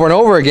over and over and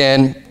over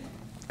again.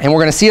 And we're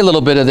going to see a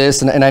little bit of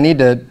this, and I need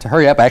to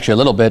hurry up actually a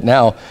little bit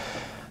now.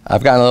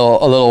 I've gotten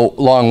a little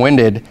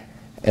long-winded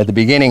at the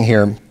beginning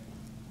here.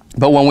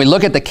 But when we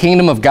look at the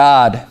kingdom of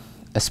God,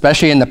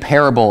 especially in the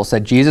parables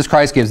that Jesus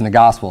Christ gives in the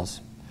Gospels,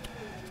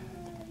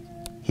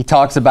 He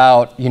talks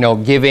about, you know,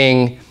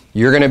 giving,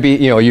 you're going to be,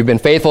 you know, you've been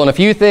faithful in a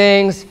few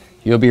things,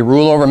 you'll be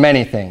ruled over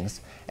many things.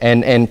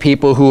 And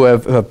people who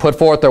have put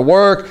forth their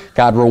work,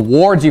 God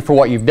rewards you for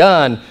what you've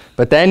done.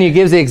 But then He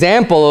gives the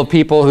example of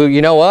people who,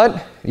 you know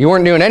what, you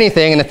weren't doing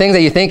anything, and the things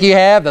that you think you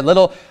have, the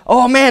little,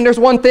 oh man, there's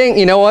one thing,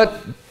 you know what,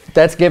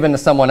 that's given to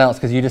someone else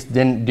because you just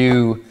didn't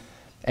do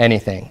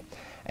anything.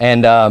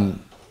 And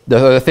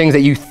the things that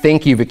you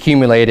think you've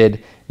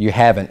accumulated, you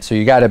haven't. So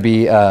you got to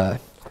be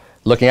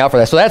looking out for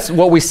that. So that's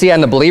what we see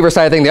on the believer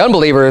side of things. The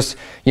unbelievers,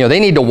 you know, they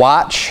need to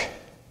watch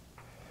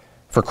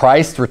for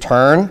Christ's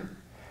return.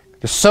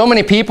 There's so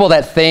many people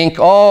that think,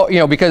 oh, you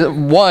know, because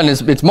one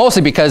is, it's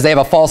mostly because they have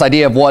a false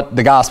idea of what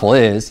the gospel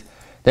is.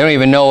 They don't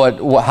even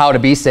know how to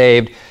be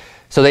saved.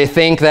 So they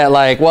think that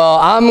like, well,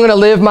 I'm going to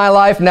live my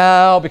life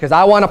now because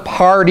I want to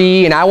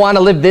party and I want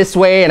to live this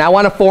way and I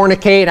want to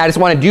fornicate and I just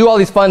want to do all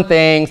these fun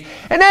things.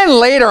 And then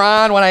later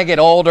on when I get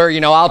older,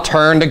 I'll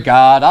turn to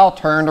God, I'll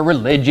turn to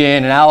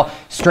religion and I'll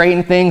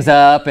straighten things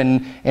up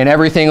and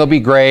everything will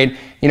be great.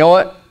 You know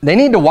what? They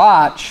need to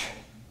watch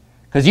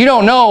because you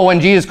don't know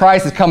when Jesus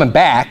Christ is coming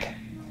back.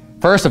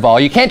 First of all,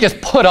 you can't just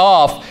put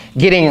off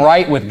getting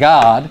right with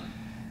God.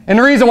 And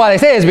the reason why they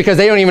say it is because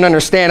they don't even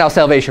understand how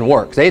salvation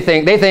works. They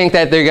think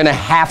that they're going to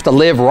have to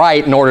live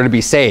right in order to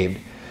be saved.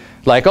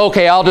 Like,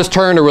 okay, I'll just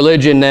turn to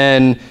religion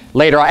then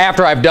later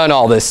after I've done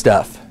all this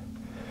stuff.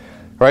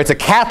 Right? It's a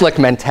Catholic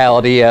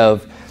mentality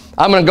of,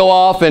 I'm going to go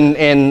off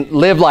and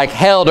live like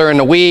hell during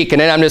the week,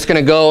 and then I'm just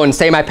going to go and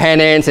say my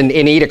penance and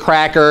eat a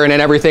cracker, and then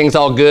everything's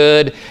all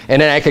good,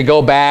 and then I could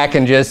go back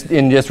and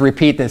just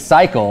repeat this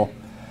cycle,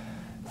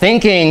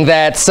 thinking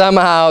that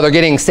somehow they're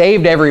getting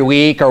saved every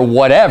week or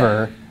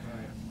whatever.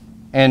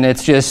 And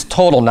it's just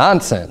total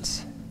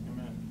nonsense.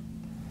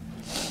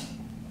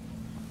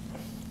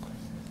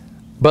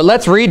 But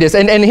let's read this.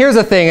 And here's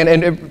the thing.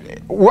 And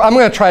I'm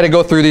going to try to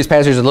go through these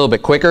passages a little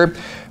bit quicker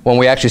when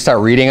we actually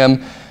start reading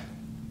them.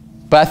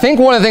 But I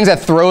think one of the things that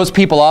throws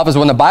people off is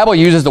when the Bible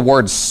uses the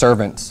word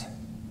servants.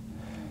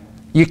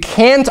 You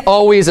can't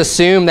always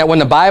assume that when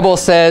the Bible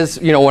says,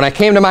 when I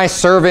came to my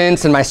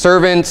servants and my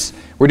servants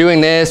were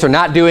doing this or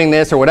not doing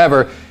this or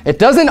whatever, it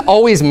doesn't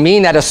always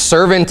mean that a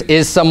servant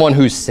is someone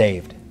who's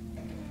saved.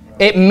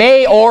 It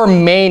may or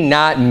may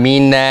not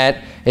mean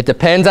that. It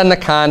depends on the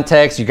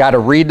context. You got to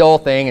read the whole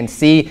thing and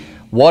see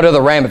what are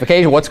the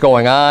ramifications, what's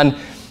going on.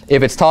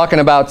 If it's talking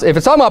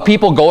about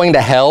people going to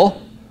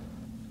hell,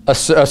 a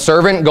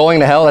servant going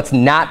to hell, that's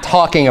not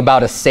talking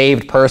about a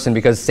saved person,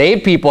 because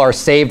saved people are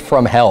saved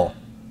from hell.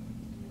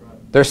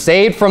 They're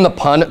saved from the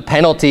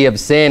penalty of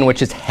sin,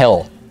 which is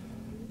hell.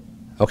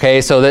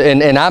 Okay, so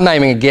and I'm not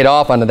even going to get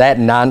off onto that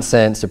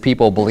nonsense that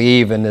people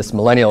believe in this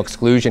millennial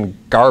exclusion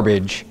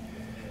garbage.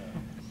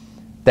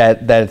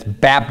 That it's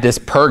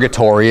Baptist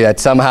purgatory, that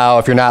somehow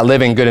if you're not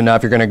living good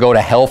enough, you're going to go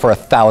to hell for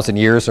 1,000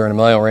 years or in the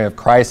millennial reign of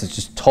Christ. It's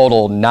just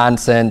total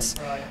nonsense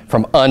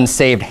from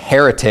unsaved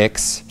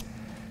heretics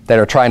that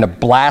are trying to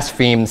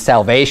blaspheme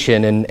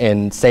salvation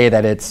and say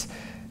that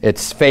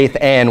it's faith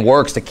and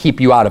works to keep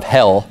you out of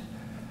hell.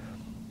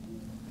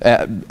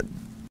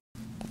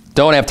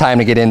 Don't have time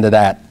to get into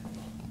that.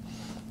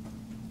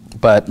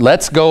 But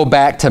let's go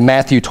back to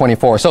Matthew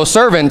 24. So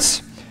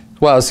servants,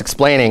 well, I was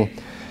explaining,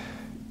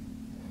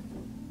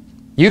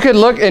 you could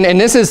look, and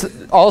this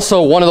is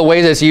also one of the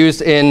ways it's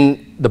used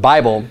in the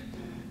Bible.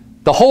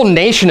 The whole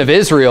nation of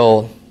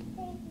Israel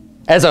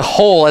as a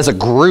whole, as a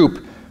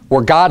group,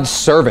 were God's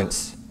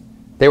servants.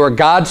 They were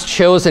God's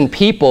chosen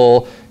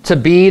people to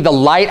be the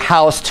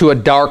lighthouse to a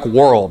dark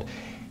world.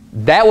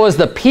 That was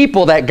the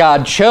people that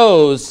God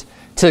chose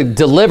to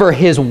deliver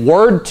his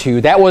word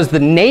to. That was the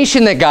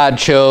nation that God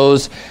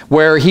chose,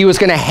 where he was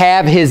going to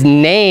have his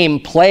name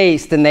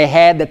placed, and they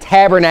had the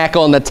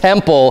tabernacle and the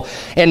temple,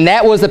 and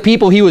that was the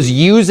people he was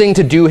using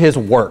to do his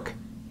work.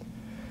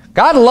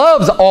 God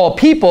loves all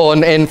people,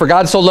 and for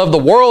God so loved the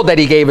world that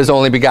he gave his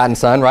only begotten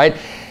son, right?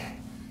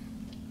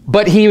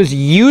 But he was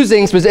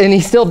using, and he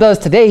still does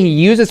today, he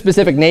uses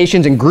specific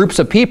nations and groups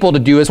of people to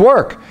do his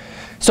work.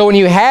 So when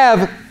you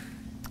have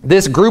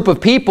this group of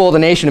people, the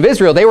nation of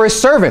Israel, they were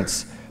his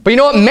servants. But you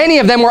know what? Many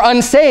of them were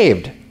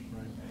unsaved.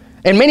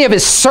 And many of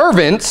his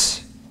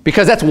servants,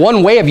 because that's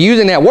one way of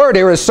using that word,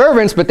 they were his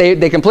servants, but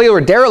they completely were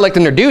derelict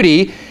in their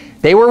duty.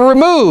 They were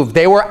removed.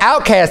 They were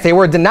outcast. They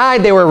were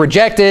denied. They were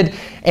rejected.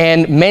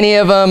 And many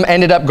of them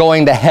ended up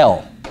going to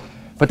hell.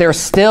 But they were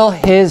still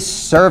his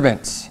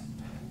servants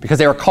because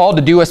they were called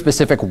to do a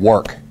specific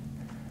work.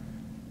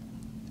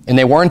 And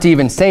they weren't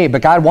even saved,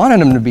 but God wanted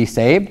them to be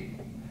saved.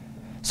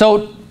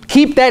 So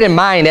keep that in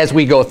mind as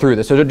we go through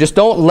this. So just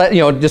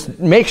just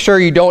make sure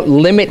you don't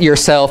limit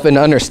yourself in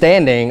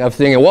understanding of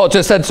thinking, well, it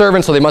just said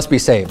servants, so they must be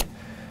saved.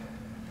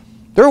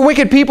 There were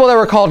wicked people that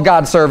were called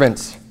God's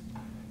servants.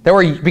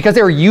 Because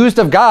they were used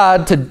of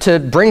God to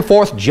bring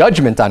forth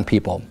judgment on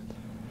people.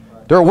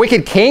 There were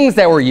wicked kings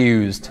that were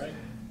used.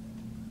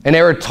 And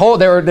they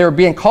were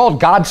being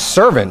called God's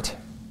servant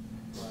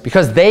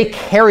because they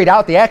carried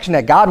out the action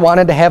that God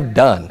wanted to have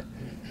done.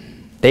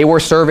 They were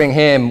serving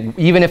him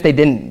even if they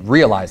didn't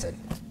realize it.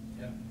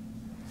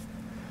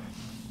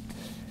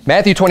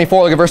 Matthew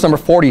 24, look at verse number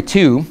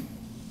 42.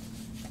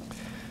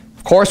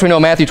 Of course, we know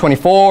Matthew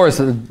 24 is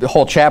the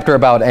whole chapter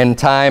about end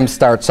times.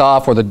 Starts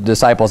off where the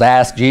disciples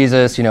ask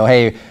Jesus,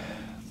 hey,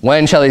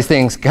 when shall these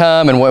things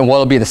come, and what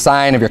will be the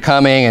sign of your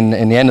coming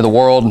and the end of the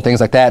world and things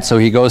like that. So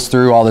he goes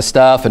through all this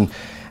stuff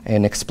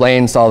and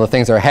explains all the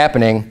things that are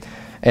happening.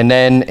 And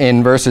then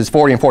in verses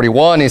 40 and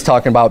 41, he's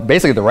talking about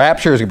basically the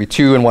rapture. There's going to be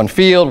two in one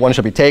field. One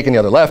shall be taken, the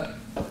other left.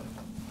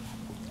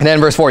 And then in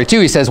verse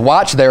 42, he says,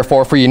 watch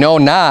therefore, for you know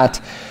not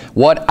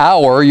what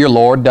hour your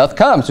Lord doth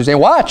come. So he's saying,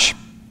 watch.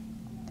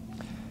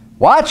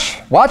 Watch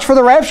for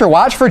the rapture.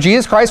 Watch for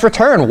Jesus Christ's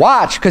return.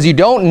 Watch, because you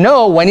don't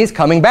know when he's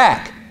coming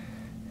back.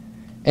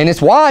 And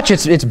it's watch,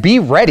 it's be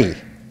ready.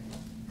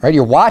 Right?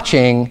 You're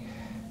watching,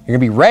 you're going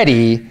to be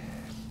ready,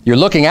 You're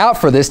looking out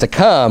for this to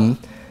come.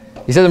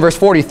 He says in verse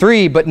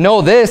 43, but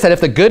know this, that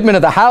if the goodman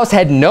of the house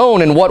had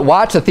known in what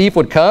watch the thief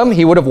would come,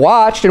 he would have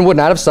watched and would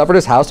not have suffered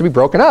his house to be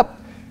broken up.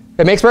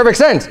 It makes perfect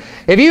sense.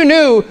 If you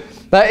knew,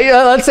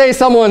 let's say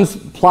someone's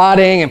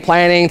plotting and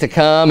planning to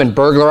come and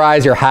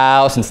burglarize your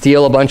house and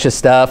steal a bunch of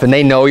stuff, and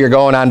they know you're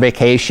going on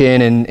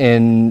vacation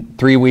in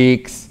 3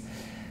 weeks,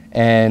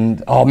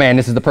 and, oh man,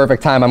 this is the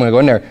perfect time, I'm going to go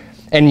in there.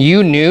 And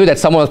you knew that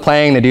someone was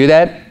planning to do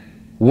that,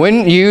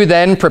 wouldn't you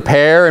then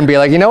prepare and be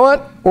like, you know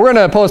what? We're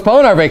going to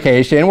postpone our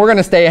vacation. We're going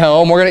to stay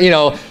home. We're going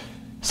to,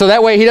 so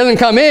that way he doesn't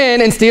come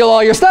in and steal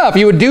all your stuff.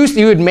 You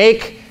would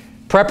make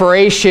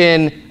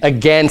preparation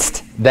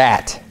against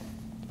that,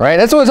 right?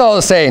 That's what it's all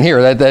saying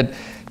here, that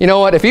you know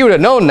what? If he would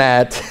have known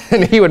that,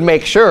 then he would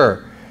make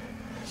sure.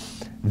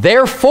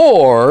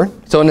 Therefore,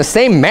 so in the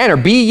same manner,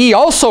 be ye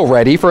also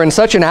ready, for in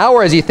such an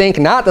hour as ye think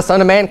not, the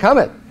Son of Man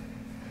cometh.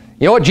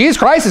 You know what? Jesus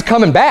Christ is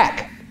coming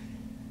back.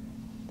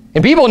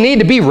 And people need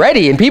to be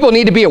ready, and people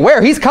need to be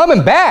aware. He's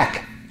coming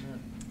back.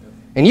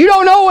 And you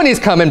don't know when he's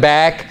coming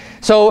back.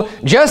 So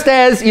just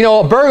as,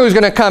 a burglar's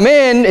going to come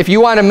in, if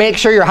you want to make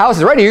sure your house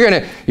is ready, you're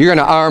going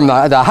to arm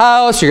the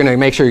house, you're going to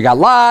make sure you got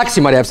locks,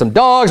 you might have some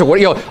dogs, or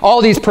what,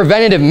 all these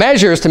preventative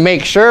measures to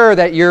make sure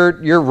that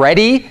you're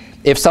ready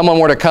if someone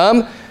were to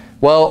come.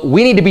 Well,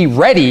 we need to be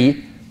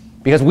ready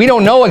because we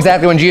don't know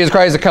exactly when Jesus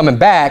Christ is coming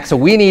back, so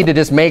we need to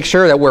just make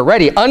sure that we're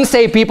ready.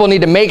 Unsaved people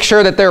need to make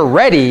sure that they're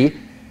ready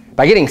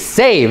by getting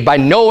saved, by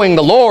knowing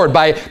the Lord,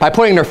 by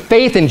putting their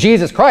faith in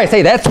Jesus Christ.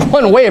 Hey, that's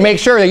one way to make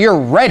sure that you're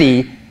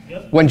ready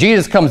when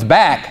Jesus comes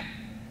back,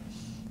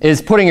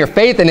 is putting your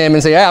faith in him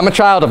and say, yeah, I'm a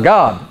child of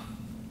God.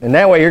 And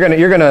that way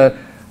you're gonna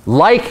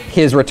like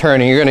his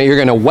returning. You're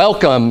gonna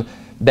welcome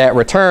that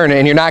return,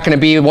 and you're not going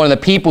to be one of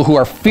the people who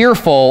are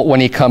fearful when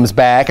he comes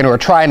back and who are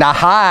trying to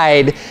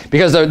hide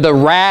because the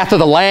wrath of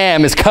the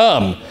Lamb has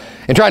come,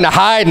 and trying to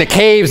hide in the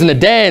caves and the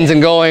dens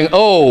and going,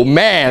 oh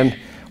man,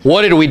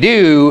 what did we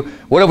do?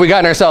 What have we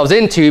gotten ourselves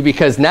into?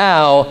 Because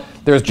now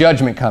there's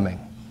judgment coming.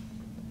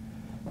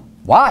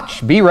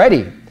 Watch, be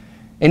ready.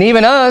 And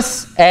even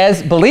us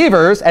as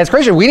believers, as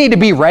Christians, we need to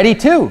be ready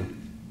too.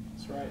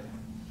 That's right.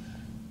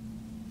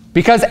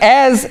 Because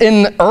as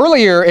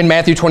earlier in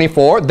Matthew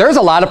 24, there's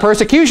a lot of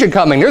persecution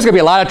coming. There's going to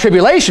be a lot of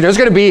tribulation. There's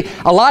going to be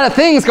a lot of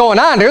things going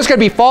on. There's going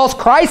to be false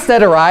Christs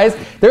that arise.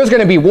 There's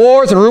going to be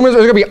wars and rumors.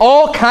 There's going to be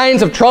all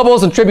kinds of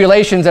troubles and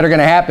tribulations that are going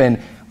to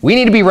happen. We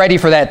need to be ready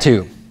for that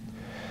too.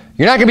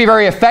 You're not going to be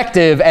very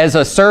effective as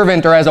a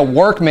servant or as a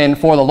workman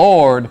for the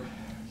Lord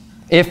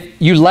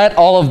if you let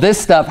all of this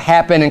stuff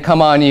happen and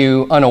come on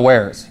you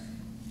unawares.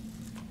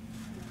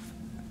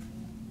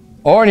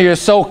 Or you're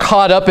just so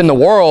caught up in the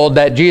world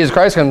that Jesus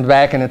Christ comes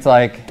back and it's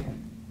like,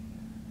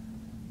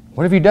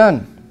 what have you done?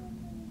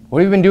 What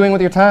have you been doing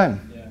with your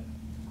time? Yeah.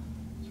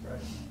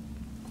 That's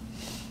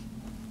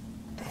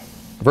right.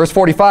 Verse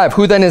 45,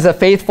 who then is a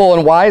faithful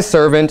and wise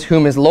servant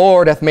whom his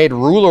Lord hath made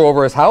ruler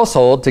over his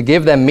household to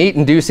give them meat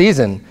in due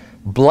season?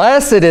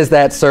 Blessed is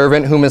that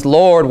servant whom his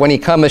Lord, when he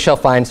cometh, shall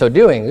find so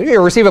doing.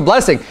 You receive a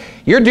blessing.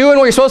 You're doing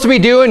what you're supposed to be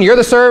doing. You're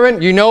the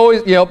servant. You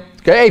know,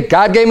 hey,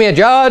 God gave me a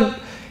job.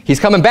 He's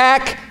coming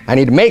back. I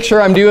need to make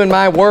sure I'm doing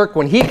my work.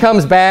 When he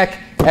comes back,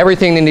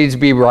 everything needs to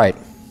be right.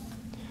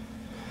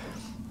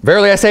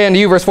 Verily I say unto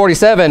you, verse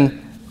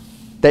 47,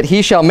 that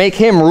he shall make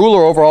him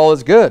ruler over all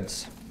his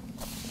goods.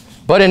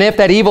 But and if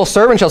that evil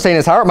servant shall say in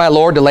his heart, my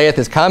Lord delayeth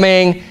his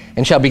coming,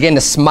 and shall begin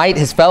to smite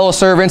his fellow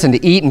servants, and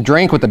to eat and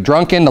drink with the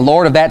drunken, the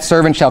Lord of that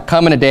servant shall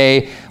come in a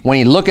day when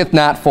he looketh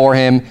not for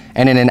him,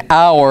 and in an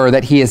hour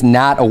that he is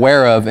not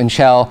aware of, and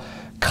shall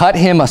cut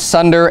him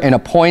asunder, and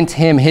appoint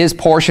him his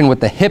portion with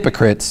the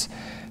hypocrites.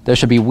 There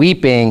shall be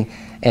weeping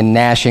and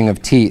gnashing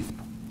of teeth.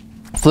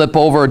 Flip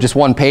over just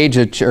one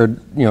page, or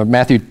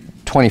Matthew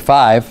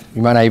 25.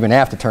 You might not even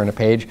have to turn a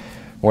page.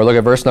 Or look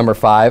at verse number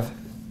 5.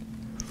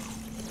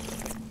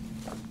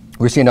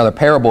 We see another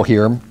parable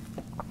here.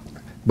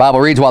 The Bible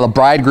reads, while the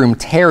bridegroom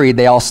tarried,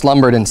 they all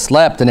slumbered and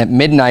slept, and at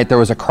midnight there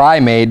was a cry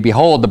made,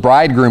 behold, the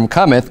bridegroom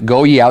cometh,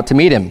 go ye out to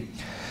meet him.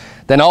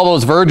 Then all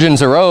those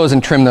virgins arose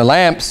and trimmed their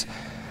lamps.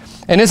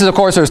 And this is, of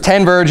course, there's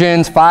 10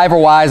 virgins, 5 were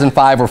wise and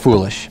 5 were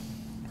foolish,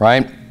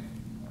 right?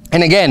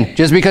 And again,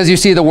 just because you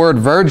see the word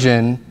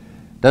virgin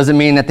doesn't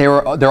mean that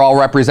they're all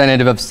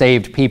representative of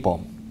saved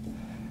people.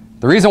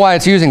 The reason why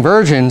it's using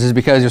virgins is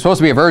because you're supposed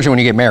to be a virgin when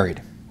you get married,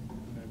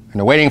 and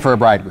they're waiting for a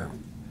bridegroom.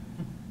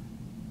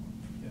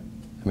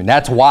 I mean,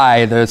 that's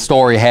why the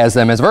story has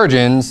them as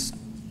virgins,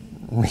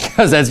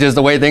 because that's just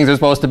the way things are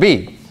supposed to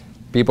be.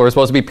 People are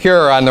supposed to be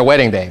pure on their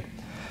wedding day.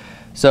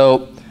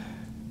 So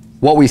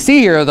what we see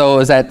here, though,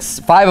 is that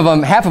 5 of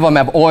them, half of them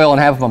have oil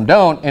and half of them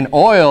don't. And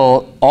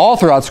oil, all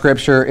throughout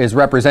Scripture, is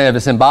representative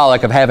and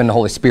symbolic of having the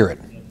Holy Spirit.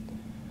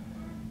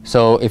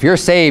 So if you're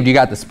saved, you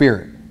got the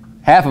Spirit.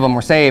 Half of them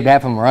were saved,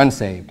 half of them were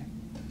unsaved.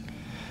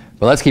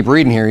 But let's keep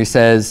reading here. He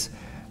says,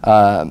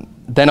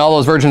 then all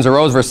those virgins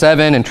arose, verse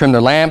 7, and trimmed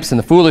their lamps. And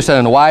the foolish said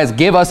unto the wise,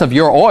 give us of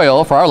your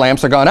oil, for our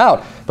lamps are gone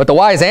out. But the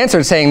wise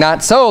answered, saying,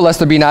 not so, lest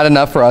there be not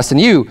enough for us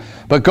and you.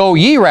 But go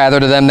ye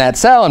rather to them that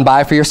sell, and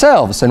buy for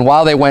yourselves. And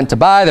while they went to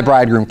buy, the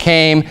bridegroom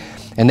came.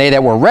 And they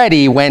that were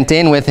ready went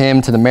in with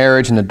him to the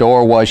marriage, and the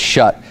door was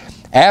shut.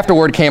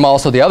 Afterward came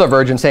also the other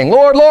virgins, saying,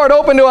 Lord, Lord,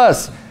 open to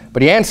us.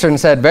 But he answered and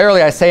said,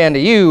 Verily I say unto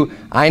you,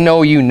 I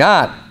know you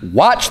not.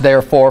 Watch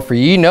therefore, for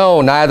ye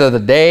know neither the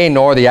day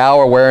nor the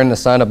hour wherein the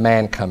Son of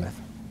Man cometh.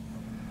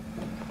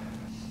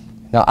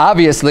 Now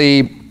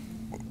obviously,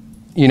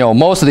 you know,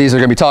 most of these are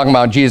going to be talking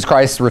about Jesus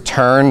Christ's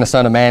return, the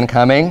Son of Man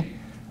coming.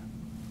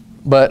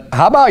 But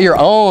how about your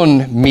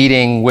own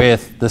meeting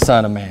with the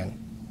Son of Man?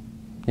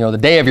 You know, the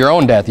day of your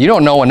own death. You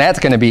don't know when that's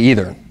going to be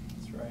either.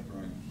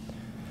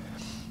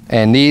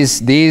 And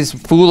these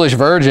foolish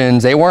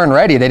virgins, they weren't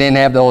ready. They didn't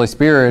have the Holy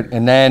Spirit.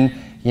 And then,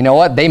 you know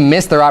what? They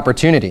missed their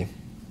opportunity.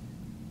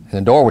 And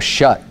the door was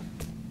shut.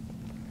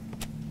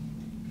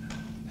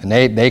 And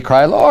they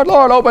cried, Lord,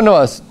 Lord, open to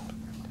us.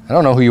 I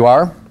don't know who you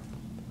are.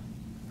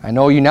 I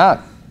know you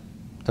not.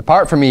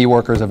 Depart from me, you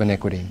workers of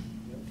iniquity.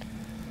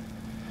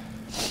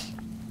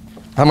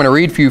 I'm going to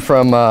read for you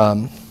from,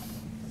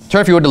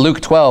 turn if you would to Luke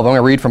 12. I'm going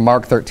to read from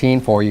Mark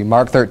 13 for you.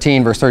 Mark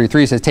 13, verse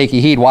 33 says, Take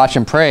ye heed, watch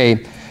and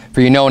pray, for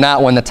you know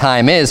not when the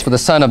time is. For the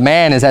Son of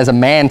Man is as a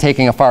man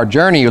taking a far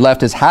journey, who left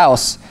his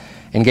house,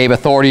 and gave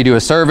authority to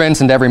his servants,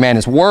 and to every man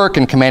his work,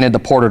 and commanded the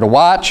porter to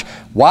watch.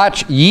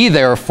 Watch ye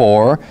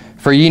therefore,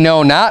 for ye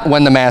know not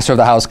when the master of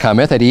the house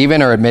cometh, at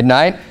even or at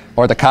midnight,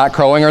 or the cock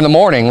crowing or in the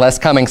morning,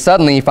 lest coming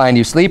suddenly he find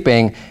you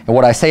sleeping. And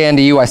what I say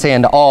unto you, I say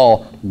unto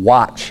all,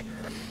 watch.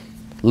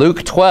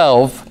 Luke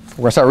 12, we're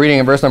going to start reading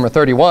in verse number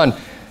 31.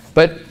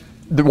 But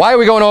why are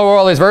we going over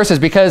all these verses?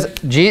 Because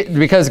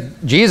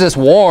Jesus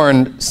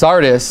warned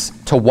Sardis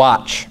to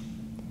watch.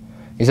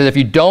 He said, if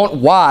you don't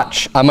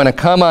watch, I'm going to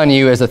come on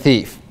you as a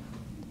thief.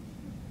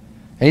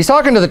 And he's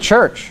talking to the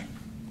church.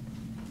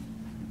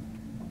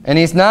 And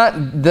he's not,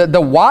 the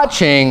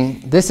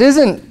watching, this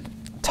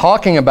isn't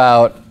talking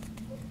about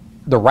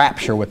the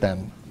rapture with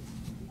them.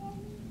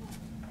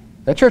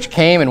 That church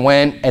came and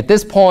went. At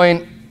this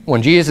point,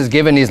 when Jesus is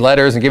giving these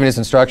letters and giving this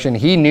instruction,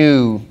 he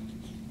knew.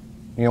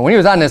 You know, when he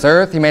was on this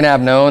earth, he may not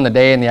have known the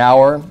day and the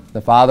hour.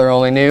 The Father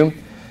only knew.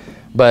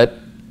 But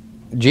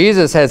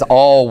Jesus has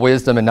all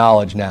wisdom and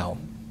knowledge now.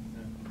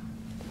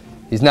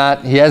 He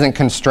hasn't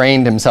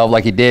constrained himself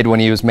like he did when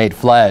he was made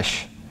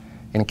flesh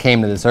and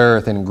came to this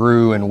earth and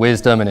grew in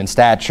wisdom and in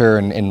stature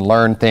and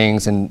learned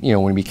things, and, you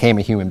know, when he became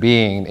a human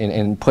being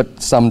and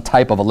put some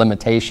type of a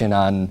limitation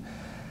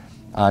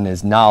on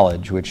his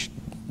knowledge, which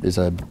is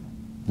a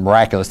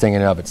miraculous thing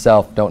in and of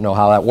itself. Don't know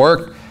how that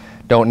worked.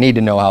 Don't need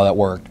to know how that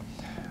worked.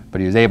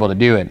 But he was able to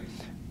do it.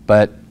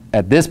 But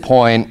at this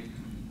point,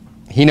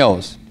 he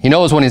knows. He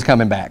knows when he's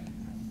coming back.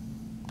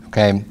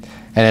 Okay?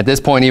 And at this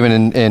point,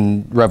 even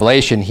in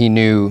Revelation, he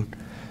knew.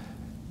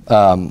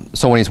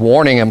 So when he's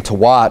warning him to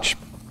watch,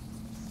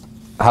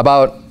 how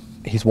about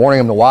he's warning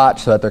him to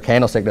watch so that their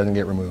candlestick doesn't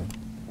get removed?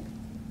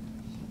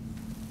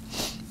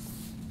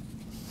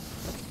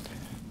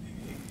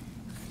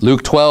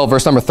 Luke 12,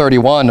 verse number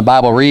 31, the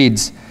Bible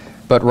reads,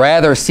 But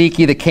rather seek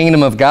ye the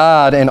kingdom of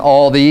God, and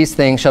all these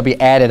things shall be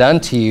added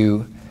unto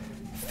you.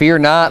 Fear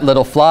not,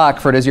 little flock,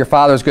 for it is your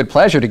Father's good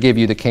pleasure to give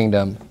you the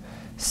kingdom.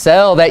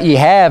 Sell that ye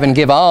have, and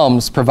give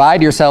alms.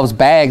 Provide yourselves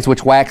bags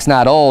which wax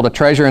not old, a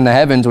treasure in the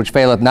heavens which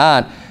faileth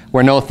not,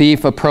 where no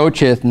thief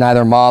approacheth,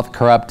 neither moth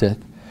corrupteth.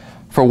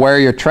 For where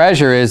your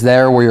treasure is,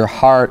 there will your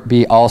heart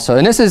be also.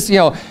 And this is, you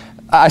know,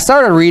 I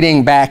started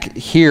reading back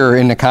here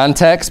in the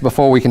context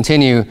before we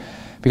continue,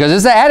 because this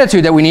is the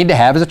attitude that we need to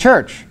have as a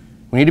church.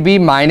 We need to be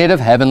minded of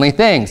heavenly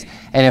things.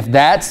 And if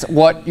that's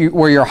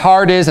where your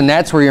heart is and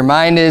that's where your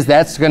mind is,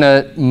 that's going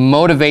to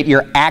motivate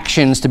your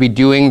actions to be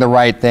doing the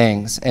right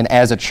things. And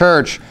as a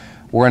church,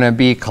 we're going to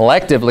be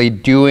collectively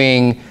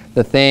doing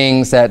the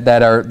things that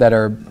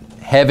are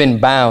heaven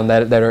bound,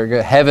 that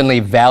are heavenly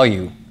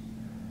value.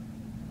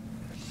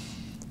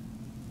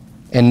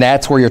 And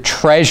that's where your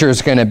treasure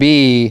is going to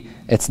be.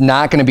 It's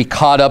not going to be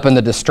caught up in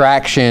the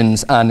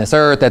distractions on this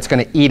earth that's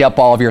going to eat up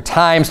all of your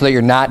time so that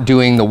you're not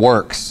doing the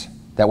works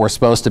that we're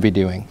supposed to be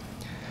doing.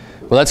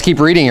 Well, let's keep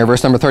reading here.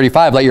 Verse number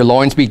 35, Let your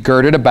loins be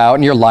girded about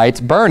and your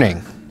lights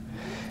burning.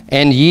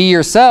 And ye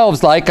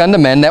yourselves like unto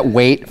men that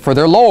wait for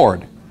their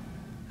Lord.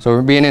 So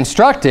we're being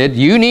instructed,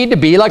 you need to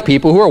be like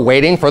people who are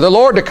waiting for the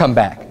Lord to come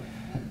back.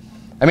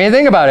 I mean,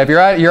 think about it. If you're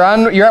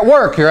at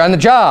work, you're on the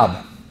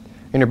job,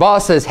 and your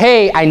boss says,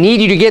 hey, I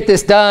need you to get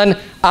this done.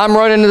 I'm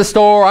running to the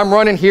store. I'm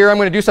running here. I'm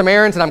going to do some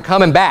errands, and I'm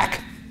coming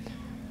back.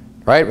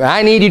 Right?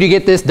 I need you to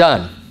get this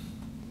done.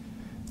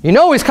 You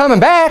know he's coming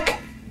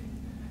back.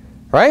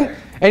 Right?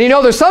 And you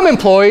know there's some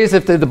employees,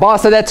 if the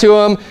boss said that to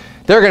them,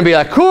 they're going to be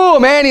like, cool,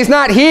 man, he's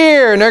not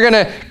here. And they're going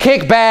to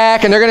kick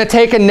back, and they're going to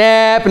take a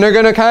nap, and they're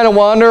going to kind of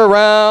wander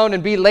around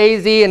and be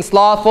lazy and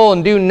slothful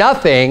and do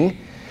nothing.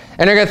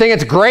 And they're going to think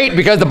it's great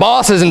because the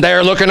boss isn't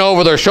there looking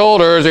over their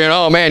shoulders. You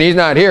know, oh, man, he's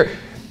not here.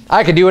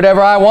 I could do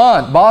whatever I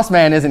want. Boss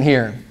man isn't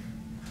here.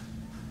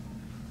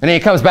 And then he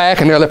comes back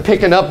and they're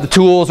picking up the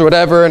tools or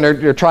whatever, and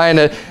they're trying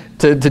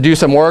to do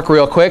some work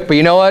real quick. But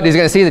you know what? He's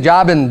going to see the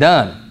job isn't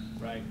done.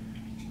 Right.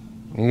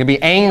 He's going to be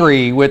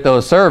angry with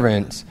those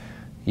servants.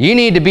 You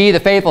need to be the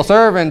faithful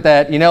servant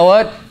that, you know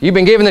what? You've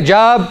been given the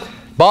job,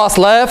 boss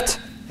left,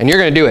 And you're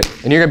going to do it.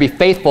 And you're going to be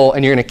faithful,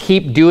 and you're going to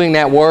keep doing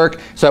that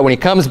work so that when he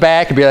comes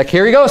back, you'll be like,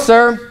 here you go,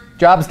 sir.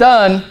 Job's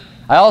done.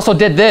 I also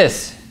did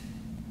this.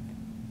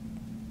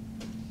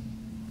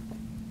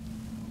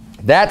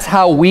 That's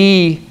how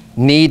we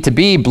need to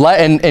be.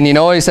 And you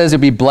know what he says?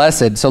 You'll be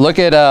blessed. So look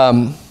at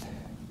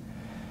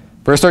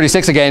verse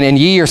 36 again. And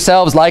ye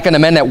yourselves like unto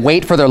men that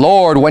wait for their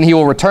Lord when he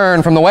will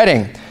return from the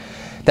wedding,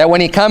 that when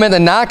he cometh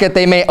and knocketh,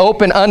 they may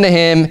open unto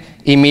him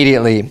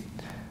immediately.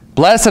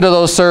 Blessed are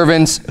those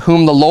servants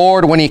whom the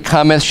Lord, when he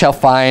cometh, shall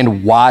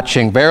find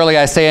watching. Verily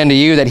I say unto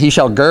you that he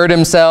shall gird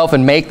himself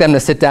and make them to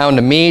sit down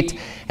to meat,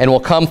 and will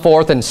come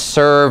forth and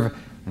serve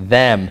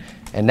them.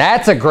 And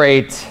that's a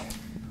great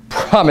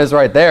promise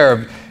right there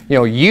of,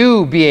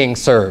 you being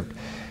served.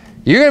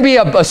 You're going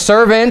to be a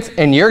servant,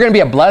 and you're going to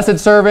be a blessed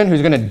servant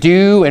who's going to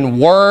do and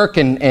work,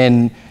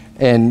 and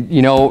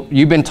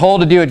you've been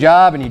told to do a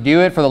job and you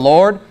do it for the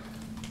Lord.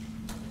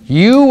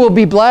 You will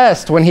be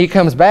blessed when he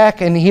comes back,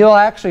 and he'll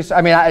actually,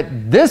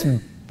 this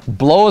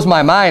blows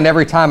my mind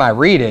every time I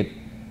read it.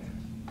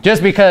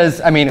 Just because,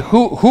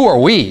 who are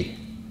we?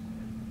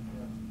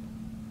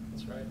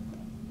 That's right.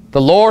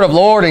 The Lord of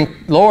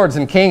Lords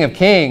and King of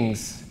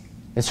Kings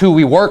is who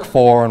we work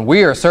for, and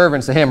we are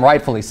servants to him,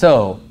 rightfully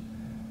so.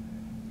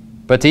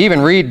 But to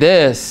even read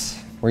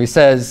this, where he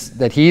says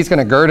that he's going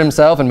to gird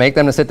himself and make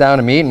them to sit down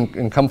and meet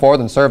and come forth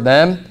and serve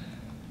them,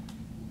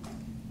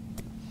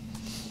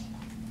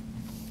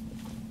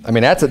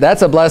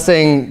 that's a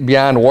blessing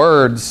beyond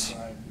words.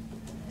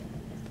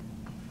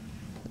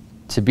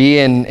 To be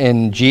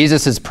in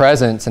Jesus'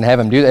 presence and have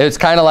him do that. It's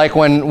kind of like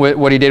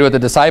what he did with the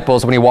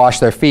disciples when he washed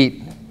their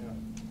feet.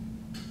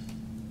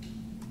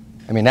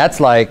 That's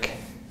like,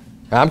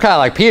 I'm kind of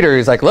like Peter.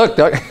 He's like, look,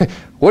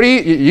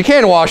 you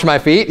can't wash my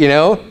feet,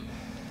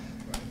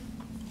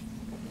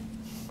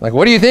 Like,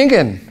 what are you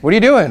thinking? What are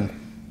you doing?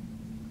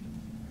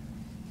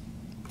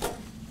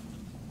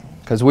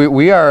 Because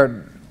we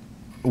are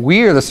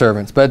the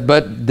servants.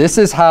 But this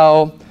is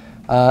how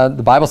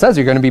the Bible says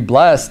you're going to be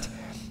blessed.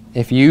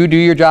 If you do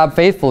your job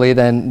faithfully,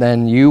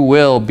 then you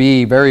will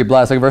be very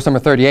blessed. Look at verse number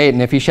 38.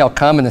 And if he shall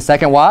come in the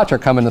second watch or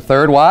come in the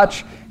third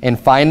watch and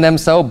find them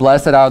so,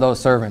 blessed are those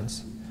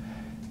servants.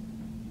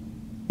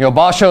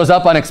 Boss shows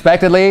up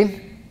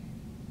unexpectedly.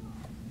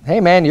 Hey,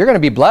 man, you're going to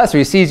be blessed. Or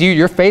he sees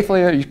you're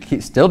faithfully,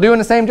 you're still doing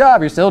the same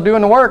job. You're still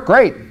doing the work.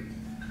 Great.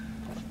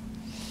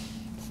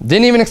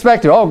 Didn't even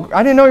expect you. Oh,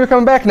 I didn't know you were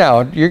coming back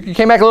now. You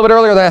came back a little bit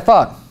earlier than I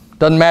thought.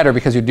 Doesn't matter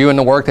because you're doing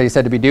the work that he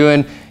said to be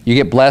doing. You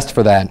get blessed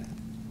for that.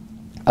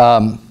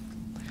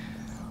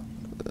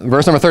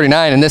 Verse number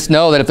 39, and this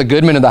know that if the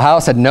goodman of the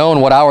house had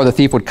known what hour the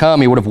thief would come,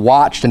 he would have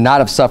watched and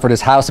not have suffered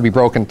his house to be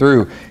broken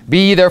through.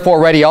 Be ye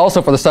therefore ready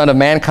also, for the Son of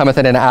Man cometh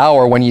in an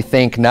hour when ye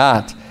think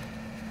not.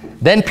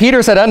 Then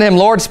Peter said unto him,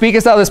 Lord,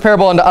 speakest thou this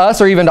parable unto us,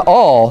 or even to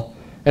all?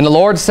 And the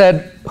Lord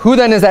said, who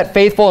then is that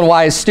faithful and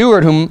wise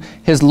steward, whom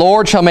his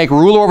Lord shall make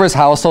ruler over his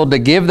household, to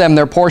give them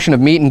their portion of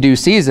meat in due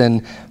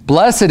season?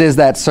 Blessed is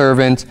that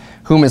servant,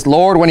 whom his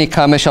Lord, when he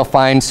cometh, shall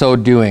find so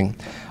doing.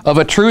 Of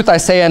a truth I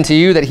say unto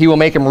you, that he will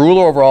make him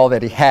ruler over all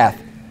that he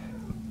hath.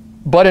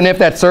 But and if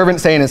that servant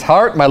say in his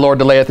heart, my Lord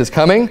delayeth his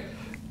coming,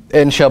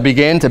 and shall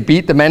begin to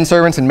beat the men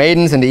servants and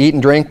maidens, and to eat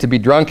and drink, to be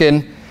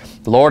drunken,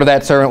 the Lord of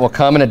that servant will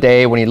come in a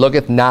day when he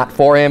looketh not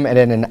for him, and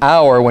in an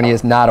hour when he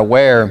is not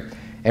aware,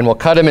 and will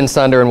cut him in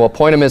sunder, and will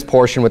appoint him his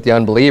portion with the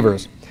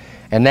unbelievers.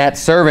 And that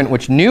servant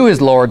which knew his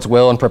Lord's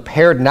will, and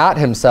prepared not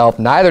himself,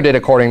 neither did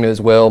according to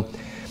his will,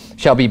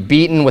 shall be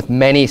beaten with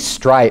many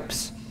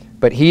stripes.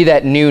 But he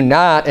that knew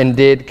not and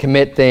did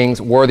commit things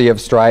worthy of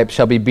stripes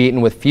shall be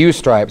beaten with few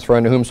stripes. For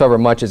unto whomsoever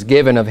much is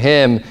given, of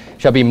him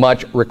shall be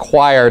much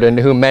required. And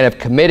to whom men have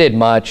committed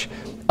much,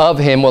 of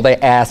him will they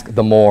ask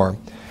the more.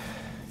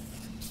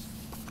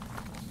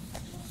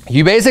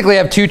 You basically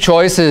have two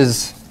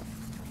choices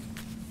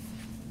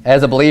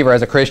as a believer,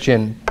 as a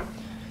Christian.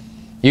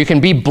 You can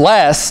be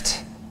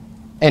blessed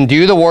and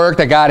do the work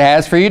that God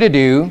has for you to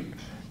do.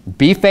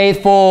 Be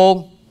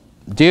faithful,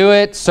 do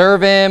it,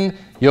 serve him.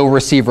 You'll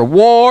receive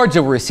rewards,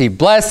 you'll receive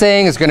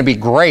blessing, it's going to be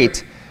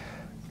great.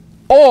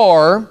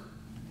 Or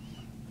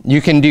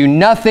you can do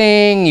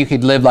nothing, you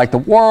could live like the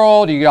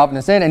world, you get off in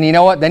the sin, and you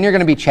know what? Then you're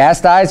going to be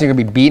chastised, you're going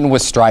to be beaten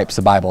with stripes,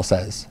 the Bible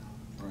says.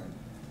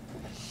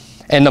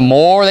 And the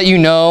more that you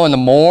know, and the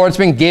more it's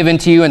been given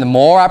to you, and the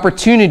more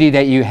opportunity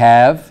that you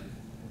have,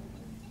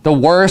 the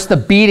worse the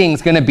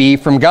beating's going to be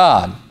from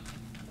God.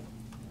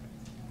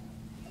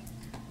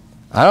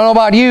 I don't know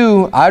about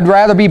you, I'd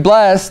rather be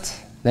blessed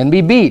than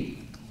be beat.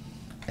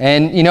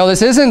 And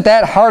this isn't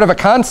that hard of a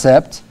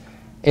concept.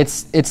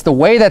 It's the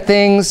way that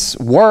things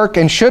work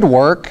and should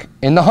work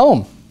in the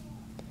home.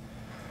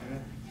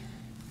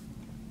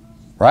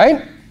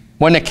 Right?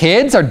 When the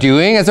kids are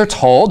doing as they're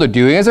told, they're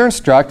doing as they're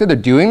instructed, they're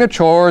doing their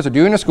chores, they're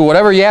doing their school,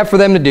 whatever you have for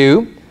them to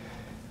do,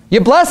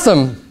 you bless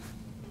them.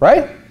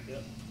 Right?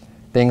 Yep.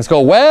 Things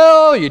go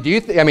well, you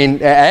do,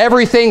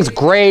 everything's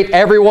great,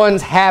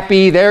 everyone's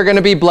happy, they're going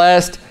to be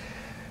blessed.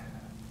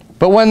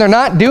 But when they're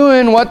not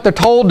doing what they're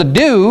told to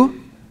do,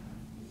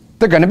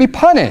 they're going to be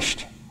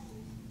punished.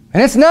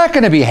 And it's not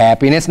going to be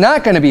happy, and it's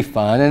not going to be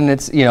fun, and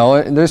it's,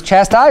 there's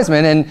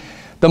chastisement, and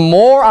the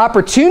more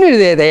opportunity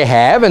that they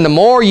have, and the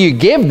more you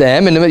give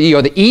them, and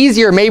the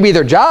easier maybe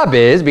their job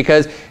is,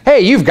 because,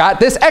 hey, you've got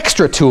this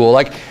extra tool.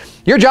 Like,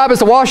 your job is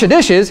to wash the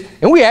dishes,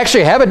 and we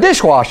actually have a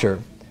dishwasher.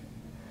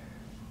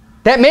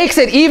 That makes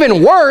it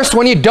even worse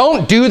when you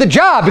don't do the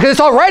job, because it's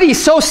already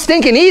so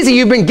stinking easy.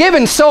 You've been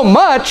given so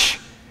much.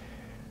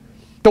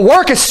 The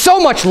work is so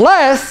much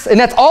less, and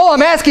that's all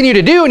I'm asking you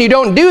to do, and you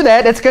don't do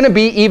that, it's going to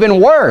be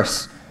even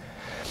worse.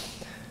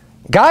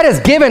 God has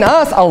given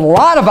us a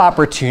lot of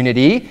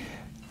opportunity.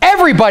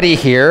 Everybody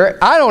here,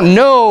 I don't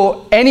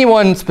know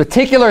anyone's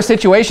particular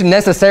situation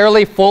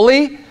necessarily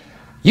fully.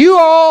 You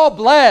are all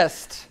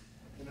blessed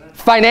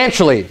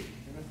financially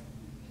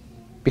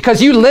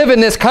because you live in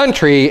this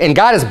country, and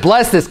God has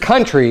blessed this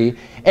country,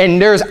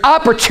 and there's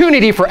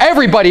opportunity for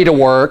everybody to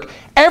work,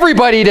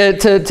 everybody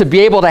to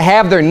be able to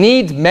have their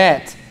needs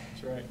met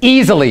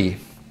easily.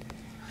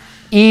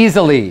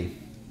 Easily.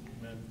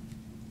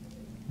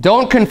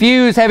 Don't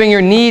confuse having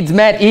your needs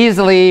met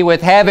easily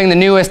with having the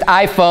newest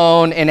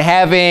iPhone and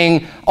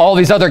having all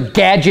these other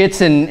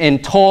gadgets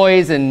and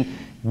toys and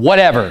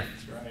whatever.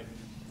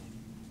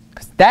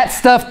 That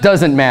stuff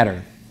doesn't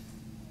matter.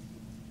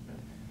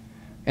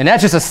 And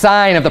that's just a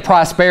sign of the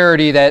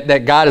prosperity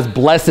that God has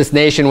blessed this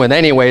nation with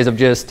anyways, of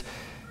just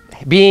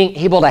being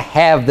able to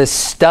have this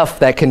stuff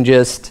that's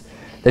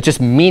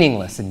just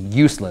meaningless and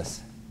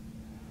useless.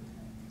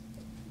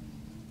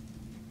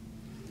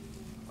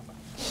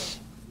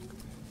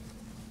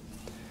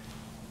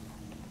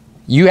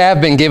 You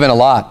have been given a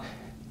lot.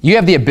 You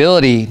have the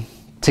ability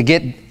to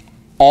get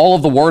all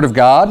of the Word of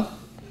God,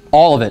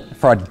 all of it,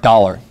 for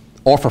 $1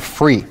 or for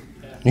free.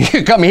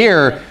 You come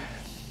here,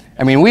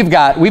 I mean, we've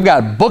got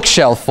a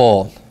bookshelf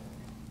full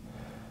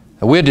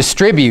that we'll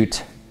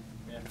distribute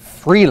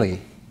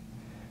freely.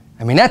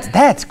 I mean,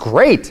 that's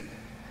great.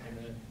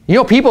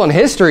 People in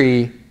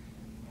history,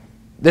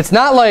 it's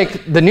not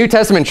like the New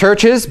Testament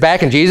churches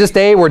back in Jesus'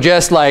 day were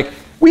just like,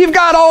 we've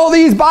got all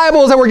these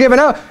Bibles that we're giving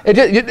out.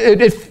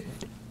 It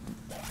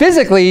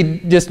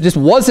physically just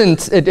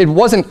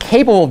wasn't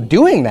capable of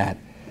doing that.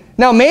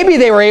 Now, maybe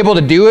they were able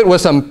to do it with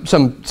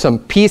some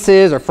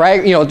pieces or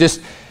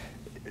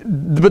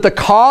but the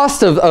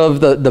cost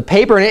of the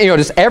paper and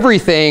just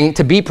everything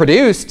to be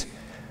produced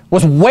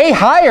was way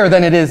higher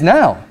than it is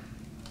now.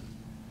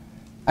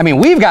 I mean,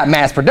 we've got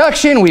mass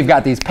production, we've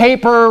got these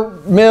paper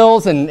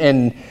mills,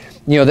 and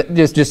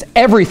just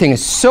everything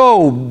is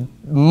so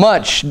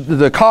much,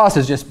 the cost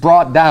is just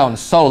brought down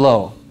so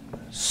low,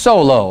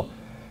 so low.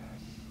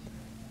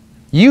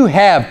 You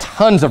have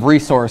tons of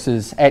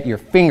resources at your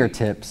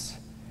fingertips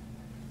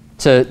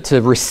to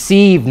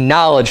receive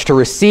knowledge, to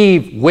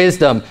receive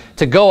wisdom,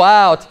 to go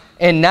out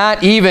and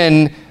not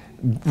even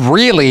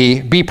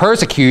really be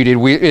persecuted.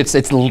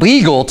 It's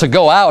legal to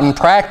go out and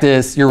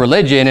practice your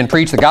religion and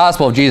preach the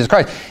gospel of Jesus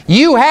Christ.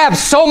 You have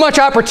so much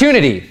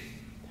opportunity.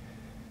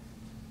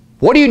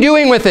 What are you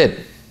doing with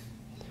it?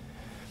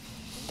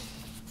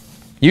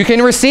 You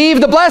can receive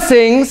the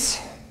blessings,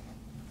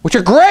 which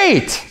are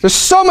great. There's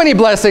so many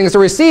blessings to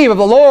receive of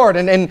the Lord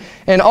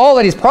and all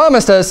that He's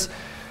promised us.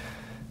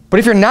 But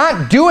if you're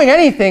not doing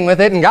anything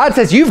with it, and God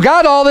says, you've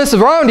got all this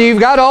around you, you've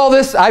got all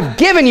this, I've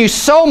given you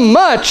so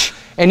much,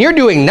 and you're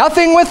doing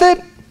nothing with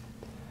it,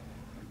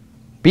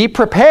 be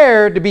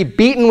prepared to be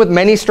beaten with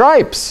many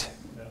stripes.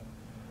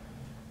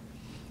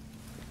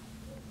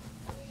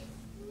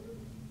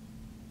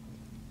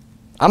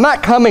 I'm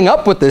not coming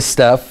up with this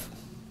stuff.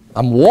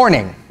 I'm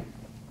warning.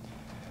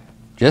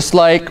 Just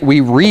like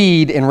we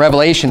read in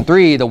Revelation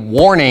 3, the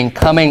warning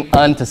coming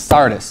unto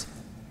Sardis.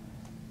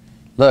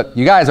 Look,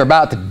 you guys are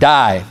about to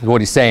die, is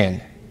what he's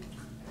saying.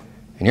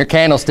 And your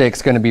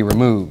candlestick's going to be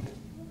removed.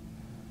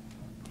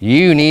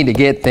 You need to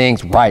get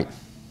things right.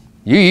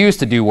 You used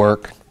to do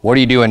work. What are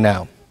you doing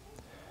now?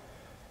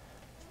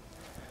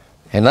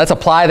 And let's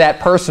apply that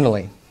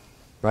personally,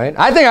 right?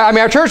 I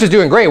mean, our church is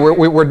doing great.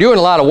 We're doing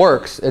a lot of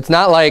works. It's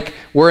not like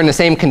we're in the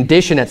same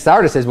condition that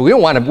Sardis is, but we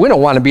don't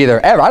want to be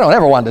there ever. I don't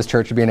ever want this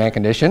church to be in that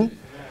condition.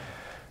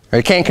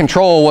 I can't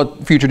control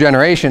what future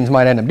generations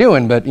might end up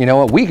doing, but you know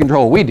what? We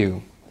control what we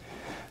do.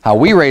 How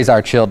we raise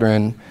our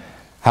children,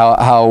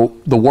 how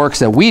the works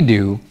that we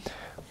do,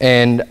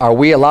 and are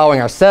we allowing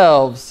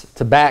ourselves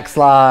to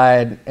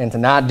backslide and to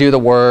not do the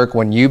work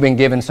when you've been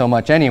given so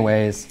much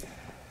anyways?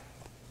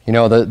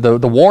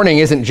 The warning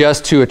isn't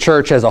just to a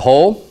church as a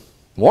whole.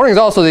 The warning is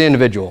also the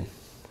individual.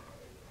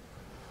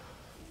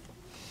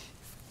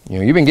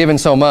 You've been given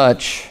so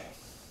much.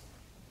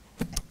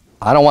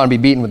 I don't want to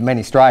be beaten with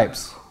many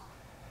stripes.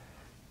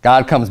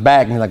 God comes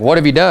back and he's like, what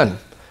have you done?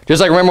 Just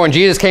like remember when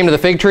Jesus came to the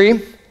fig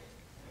tree?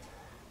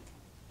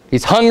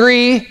 He's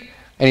hungry,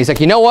 and he's like,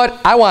 you know what?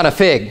 I want a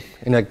fig.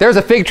 And like, there's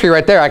a fig tree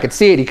right there. I could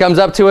see it. He comes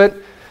up to it.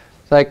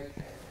 It's like,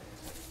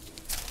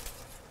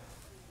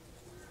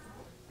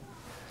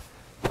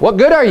 what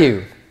good are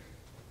you?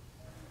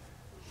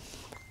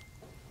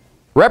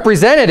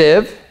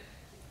 Representative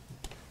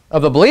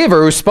of the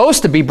believer who's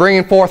supposed to be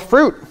bringing forth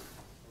fruit.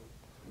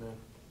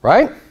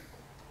 Right?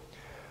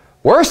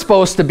 We're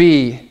supposed to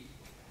be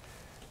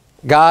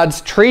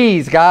God's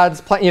trees,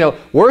 God's plant. You know,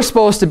 we're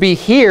supposed to be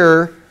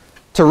here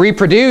to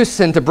reproduce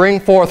and to bring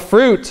forth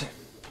fruit.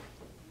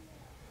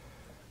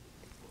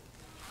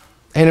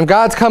 And if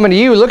God's coming to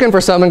you looking for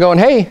something going,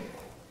 hey,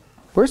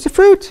 where's the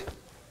fruit?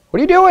 What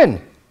are you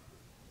doing?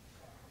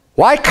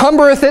 Why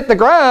cumbereth it the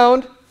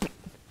ground?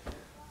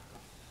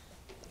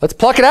 Let's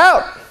pluck it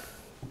out.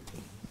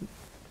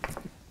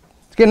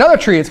 Let's get another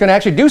tree. It's going to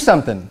actually do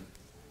something.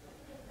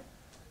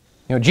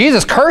 You know,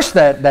 Jesus cursed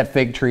that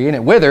fig tree and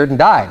it withered and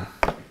died.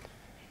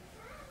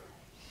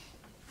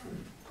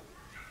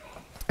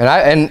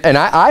 And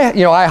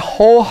I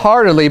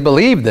wholeheartely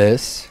believe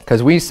this,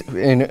 because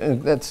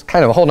that's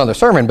kind of a whole nother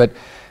sermon, but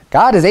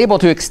God is able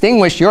to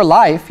extinguish your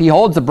life. He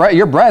holds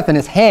your breath in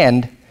his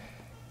hand.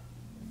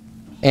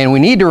 And we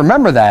need to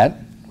remember that.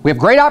 We have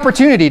great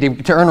opportunity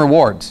to earn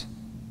rewards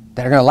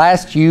that are going to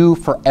last you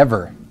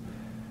forever.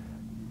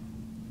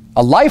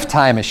 A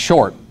lifetime is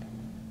short.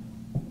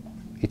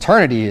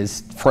 Eternity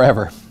is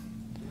forever.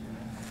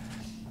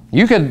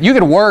 You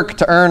could work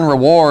to earn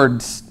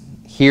rewards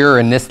here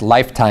in this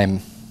lifetime.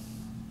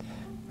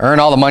 Earn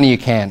all the money you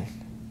can.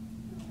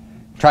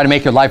 Try to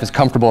make your life as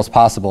comfortable as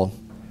possible.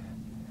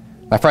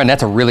 My friend,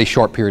 that's a really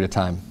short period of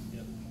time.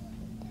 Yep.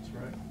 That's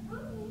right.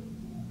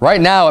 Right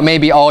now, it may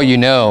be all you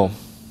know,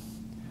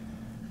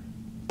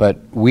 but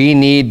we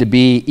need to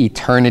be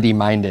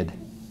eternity-minded,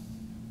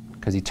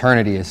 because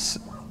eternity is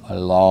a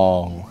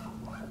long,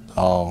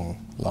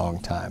 long,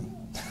 long time.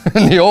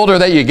 And the older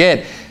that you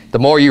get, the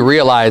more you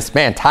realize,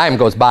 man, time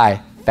goes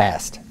by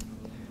fast.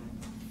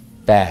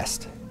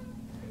 Fast.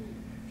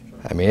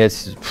 I mean,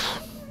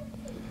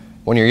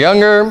 when you're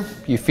younger,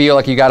 you feel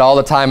like you got all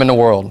the time in the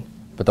world.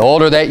 But the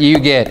older that you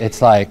get,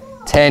 it's like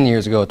 10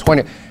 years ago,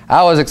 20.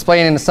 I was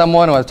explaining to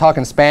someone who I was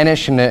talking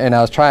Spanish, and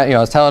I was I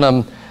was telling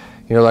them,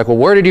 like, well,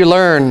 where did you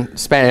learn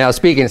Spanish? And I was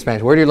speaking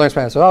Spanish. Where did you learn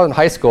Spanish? So I was in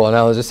high school, and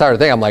I was just started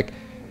thinking, I'm like,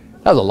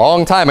 that was a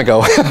long time ago.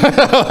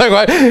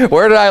 Like,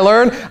 where did I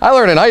learn? I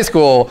learned in high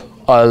school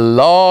a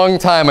long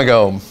time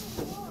ago.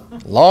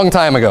 Long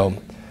time ago.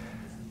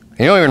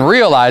 You don't even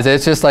realize it.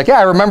 It's just like, yeah,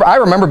 I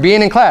remember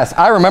being in class.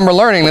 I remember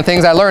learning the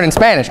things I learned in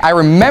Spanish. I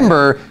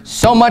remember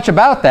so much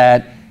about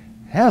that.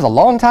 That was a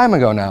long time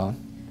ago now.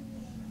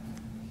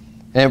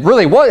 And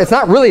it's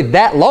not really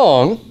that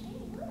long.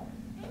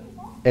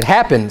 It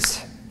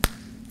happens.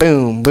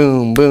 Boom,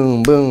 boom,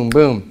 boom, boom,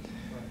 boom.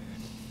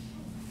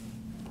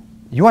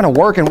 You want to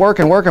work and work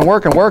and work and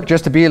work and work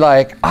just to be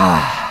like,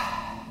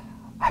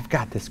 I've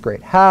got this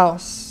great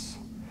house.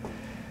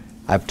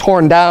 I've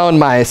torn down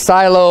my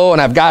silo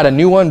and I've got a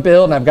new one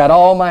built, and I've got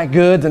all my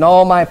goods and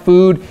all my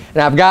food,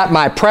 and I've got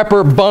my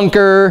prepper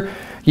bunker.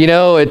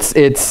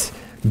 It's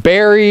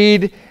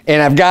buried,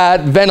 and I've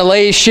got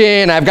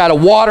ventilation, I've got a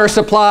water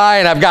supply,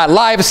 and I've got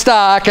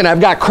livestock, and I've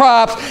got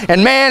crops,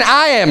 and man,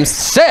 I am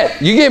set.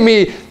 You give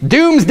me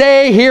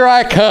doomsday, here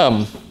I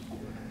come.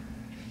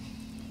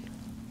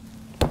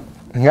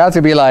 And God's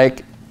going to be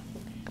like,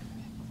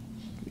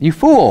 you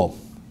fool.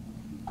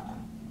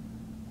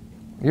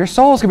 Your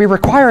soul's going to be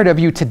required of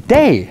you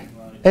today.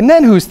 And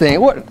then who's thinking,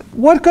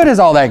 what good is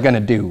all that going to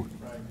do?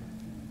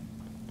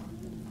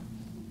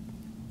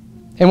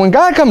 And when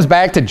God comes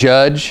back to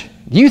judge,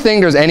 do you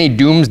think there's any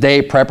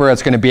doomsday prepper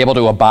that's going to be able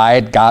to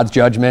abide God's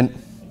judgment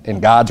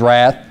and God's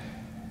wrath?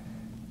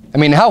 I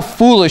mean, how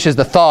foolish is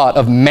the thought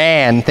of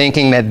man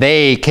thinking that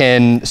they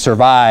can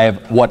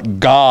survive what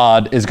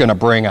God is going to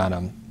bring on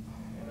them?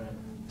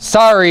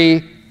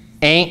 Sorry,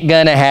 ain't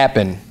going to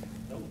happen.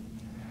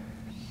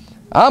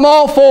 I'm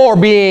all for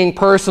being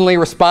personally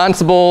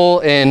responsible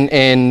and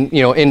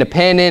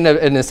independent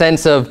in the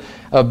sense of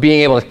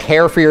being able to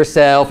care for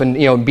yourself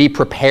and be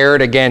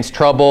prepared against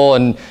trouble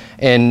and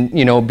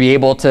be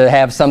able to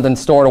have something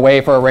stored away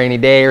for a rainy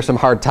day or some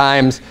hard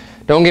times.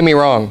 Don't get me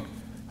wrong,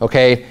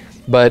 okay?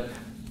 But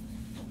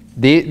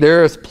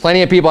there's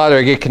plenty of people out there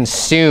who get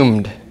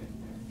consumed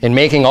in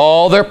making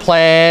all their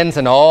plans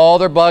and all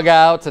their bug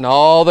outs and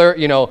all their,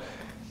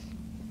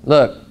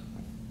 look.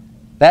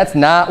 That's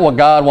not what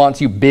God wants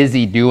you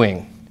busy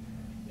doing.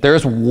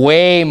 There's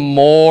way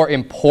more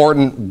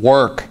important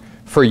work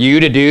for you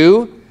to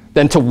do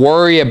than to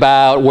worry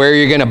about where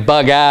you're going to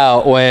bug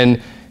out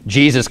when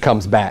Jesus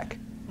comes back.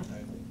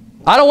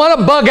 I don't want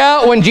to bug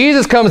out when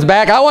Jesus comes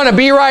back. I want to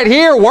be right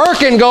here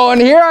working, going,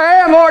 here I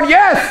am, Lord,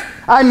 yes,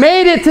 I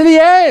made it to the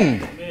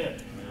end.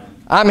 Amen.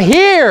 I'm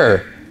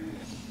here.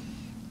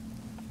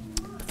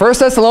 1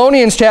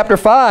 Thessalonians chapter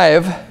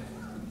 5.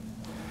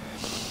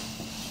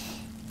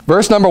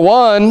 Verse number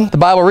 1, the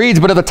Bible reads,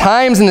 "But of the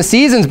times and the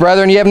seasons,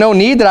 brethren, ye have no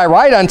need that I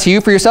write unto you,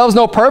 for yourselves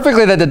know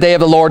perfectly that the day of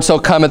the Lord so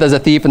cometh as a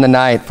thief in the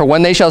night. For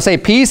when they shall say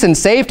peace and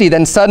safety,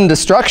 then sudden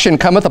destruction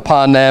cometh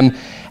upon them,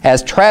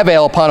 as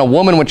travail upon a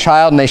woman with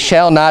child, and they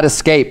shall not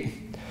escape.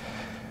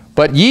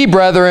 But ye,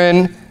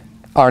 brethren,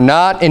 are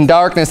not in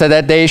darkness,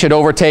 that day should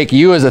overtake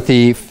you as a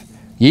thief.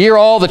 Ye are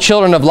all the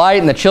children of light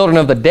and the children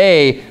of the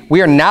day.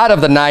 We are not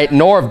of the night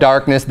nor of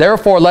darkness.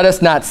 Therefore let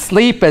us not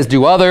sleep as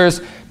do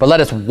others, but let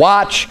us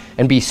watch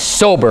and be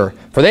sober.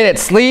 For they that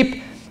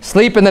sleep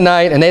sleep in the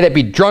night, and they that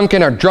be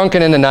drunken are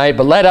drunken in the night.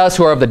 But let us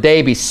who are of the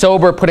day be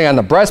sober, putting on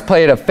the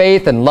breastplate of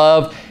faith and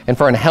love, and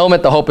for an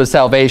helmet the hope of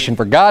salvation.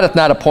 For God hath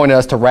not appointed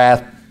us to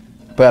wrath,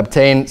 but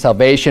obtain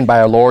salvation by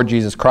our Lord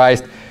Jesus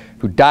Christ,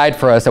 who died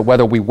for us, that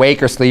whether we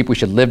wake or sleep, we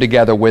should live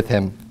together with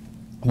him.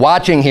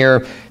 Watching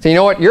here, so you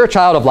know what? You're a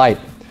child of light.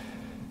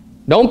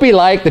 Don't be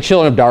like the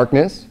children of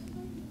darkness.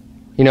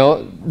 You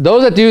know,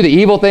 those that do the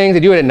evil things, they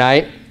do it at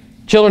night.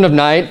 Children of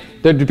night,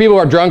 the people who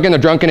are drunken, they're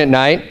drunken at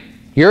night.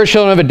 You're a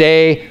children of a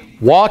day.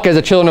 Walk as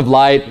a children of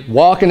light.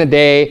 Walk in the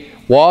day.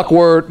 Walk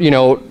where, you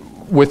know,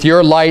 with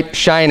your light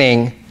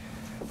shining,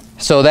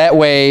 so that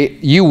way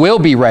you will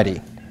be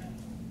ready.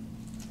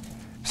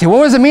 See,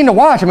 what does it mean to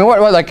watch? I mean, what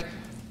like,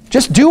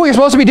 just do what you're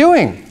supposed to be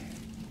doing.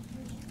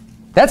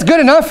 That's good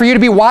enough for you to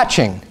be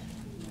watching.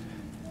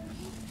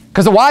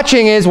 Because the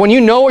watching is when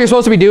you know what you're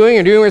supposed to be doing,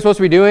 you're doing what you're supposed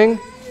to be doing,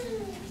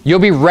 you'll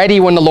be ready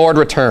when the Lord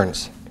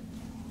returns.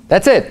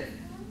 That's it.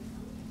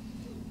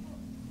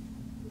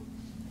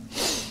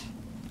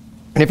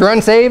 And if you're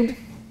unsaved,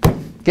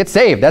 get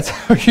saved. That's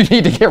how you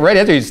need to get ready.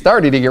 That's how you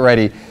started to get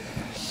ready.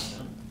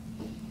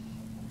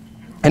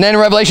 And then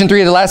in Revelation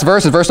 3, the last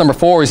verse is verse number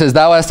 4. He says,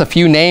 Thou hast a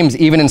few names,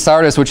 even in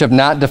Sardis, which have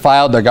not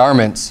defiled their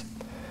garments.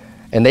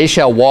 And they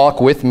shall walk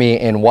with me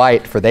in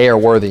white, for they are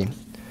worthy.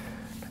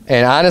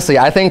 And honestly,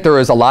 I think there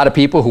was a lot of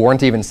people who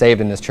weren't even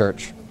saved in this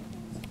church. I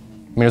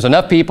mean, there's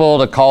enough people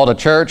to call it a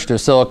church.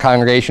 There's still a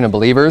congregation of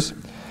believers.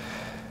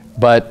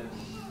 But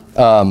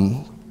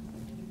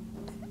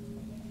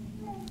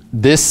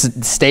this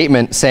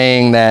statement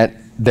saying that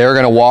they're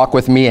going to walk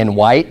with me in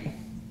white,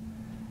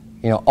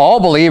 you know, all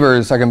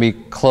believers are going to be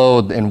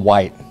clothed in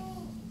white,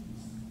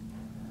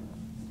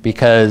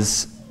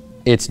 because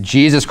it's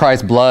Jesus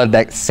Christ's blood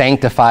that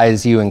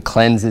sanctifies you and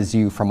cleanses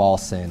you from all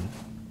sin.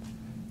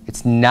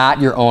 It's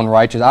not your own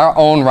righteousness. Our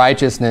own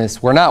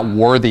righteousness, we're not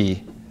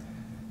worthy.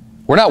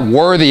 We're not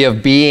worthy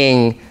of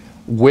being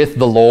with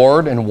the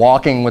Lord and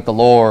walking with the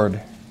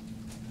Lord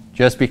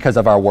just because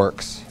of our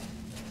works.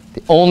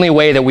 The only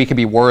way that we could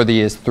be worthy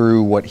is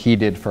through what he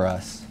did for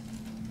us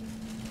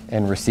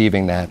and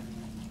receiving that.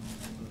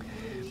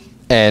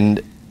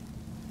 And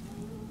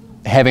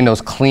having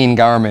those clean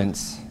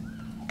garments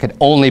could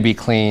only be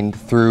cleaned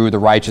through the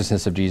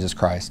righteousness of Jesus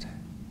Christ.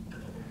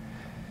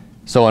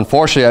 So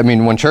unfortunately, I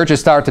mean, when churches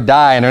start to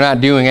die and they're not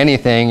doing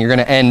anything, you're going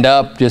to end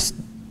up just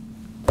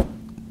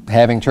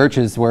having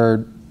churches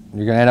where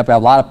you're going to end up with a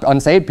lot of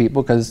unsaved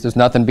people, because there's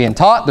nothing being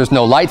taught, there's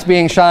no lights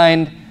being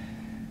shined,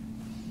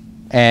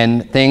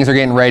 and things are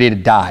getting ready to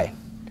die.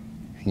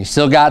 And you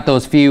still got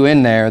those few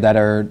in there that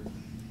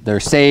they're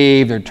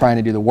saved, they're trying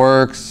to do the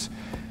works.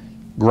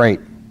 Great.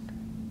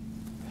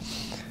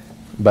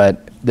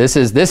 But this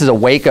is a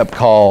wake-up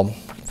call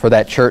for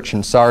that church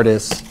in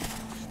Sardis.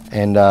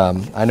 And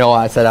I know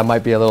I said I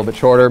might be a little bit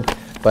shorter,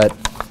 but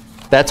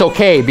that's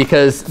okay,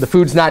 because the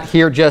food's not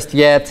here just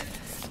yet.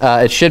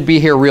 It should be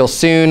here real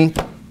soon.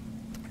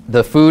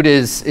 The food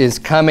is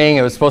coming.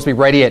 It was supposed to be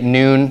ready at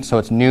noon, so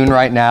it's noon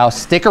right now.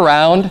 Stick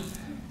around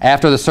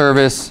after the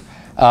service.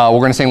 We're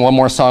going to sing one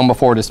more song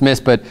before we're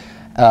dismissed, but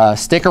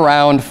stick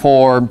around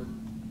for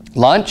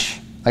lunch.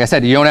 Like I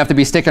said, you don't have to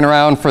be sticking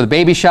around for the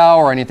baby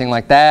shower or anything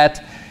like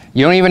that.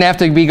 You don't even have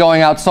to be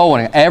going out soul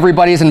winning.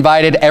 Everybody's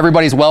invited.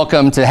 Everybody's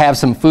welcome to have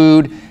some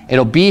food.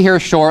 It'll be here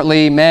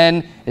shortly.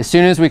 Men, as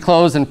soon as we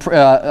close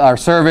our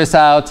service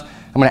out,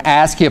 I'm going to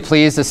ask you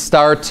please to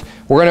start.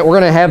 We're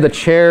going to have the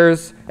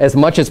chairs as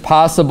much as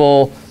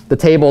possible, the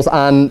tables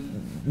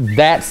on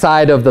that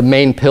side of the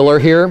main pillar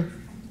here.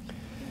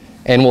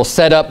 And we'll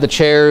set up the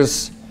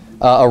chairs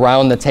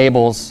around the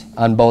tables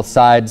on both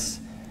sides.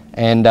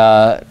 And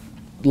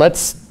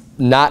let's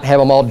not have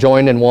them all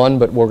joined in one,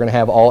 but we're going to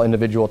have all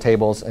individual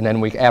tables. And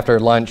then after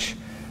lunch,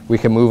 we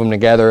can move them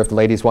together if the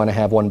ladies want to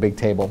have one big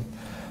table.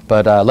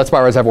 But let's bow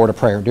our heads, have a word of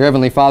prayer. Dear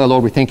Heavenly Father,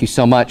 Lord, we thank you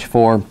so much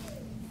for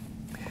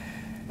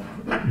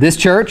this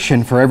church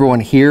and for everyone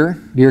here.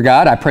 Dear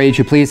God, I pray that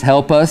you please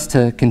help us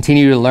to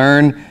continue to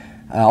learn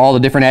all the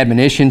different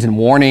admonitions and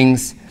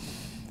warnings,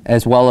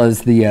 as well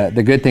as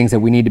the good things that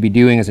we need to be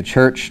doing as a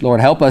church. Lord,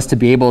 help us to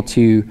be able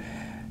to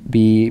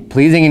be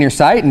pleasing in your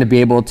sight and to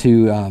be able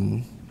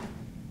to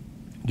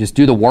just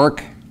do the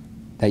work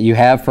that you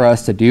have for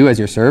us to do as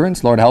your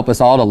servants. Lord, help us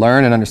all to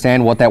learn and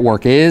understand what that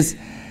work is,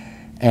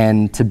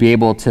 and to be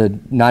able to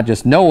not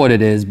just know what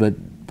it is, but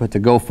to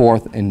go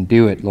forth and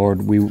do it.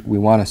 Lord, we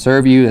want to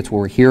serve you. That's what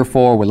we're here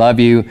for. We love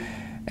you.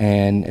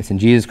 And it's in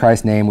Jesus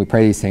Christ's name we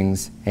pray these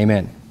things.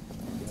 Amen.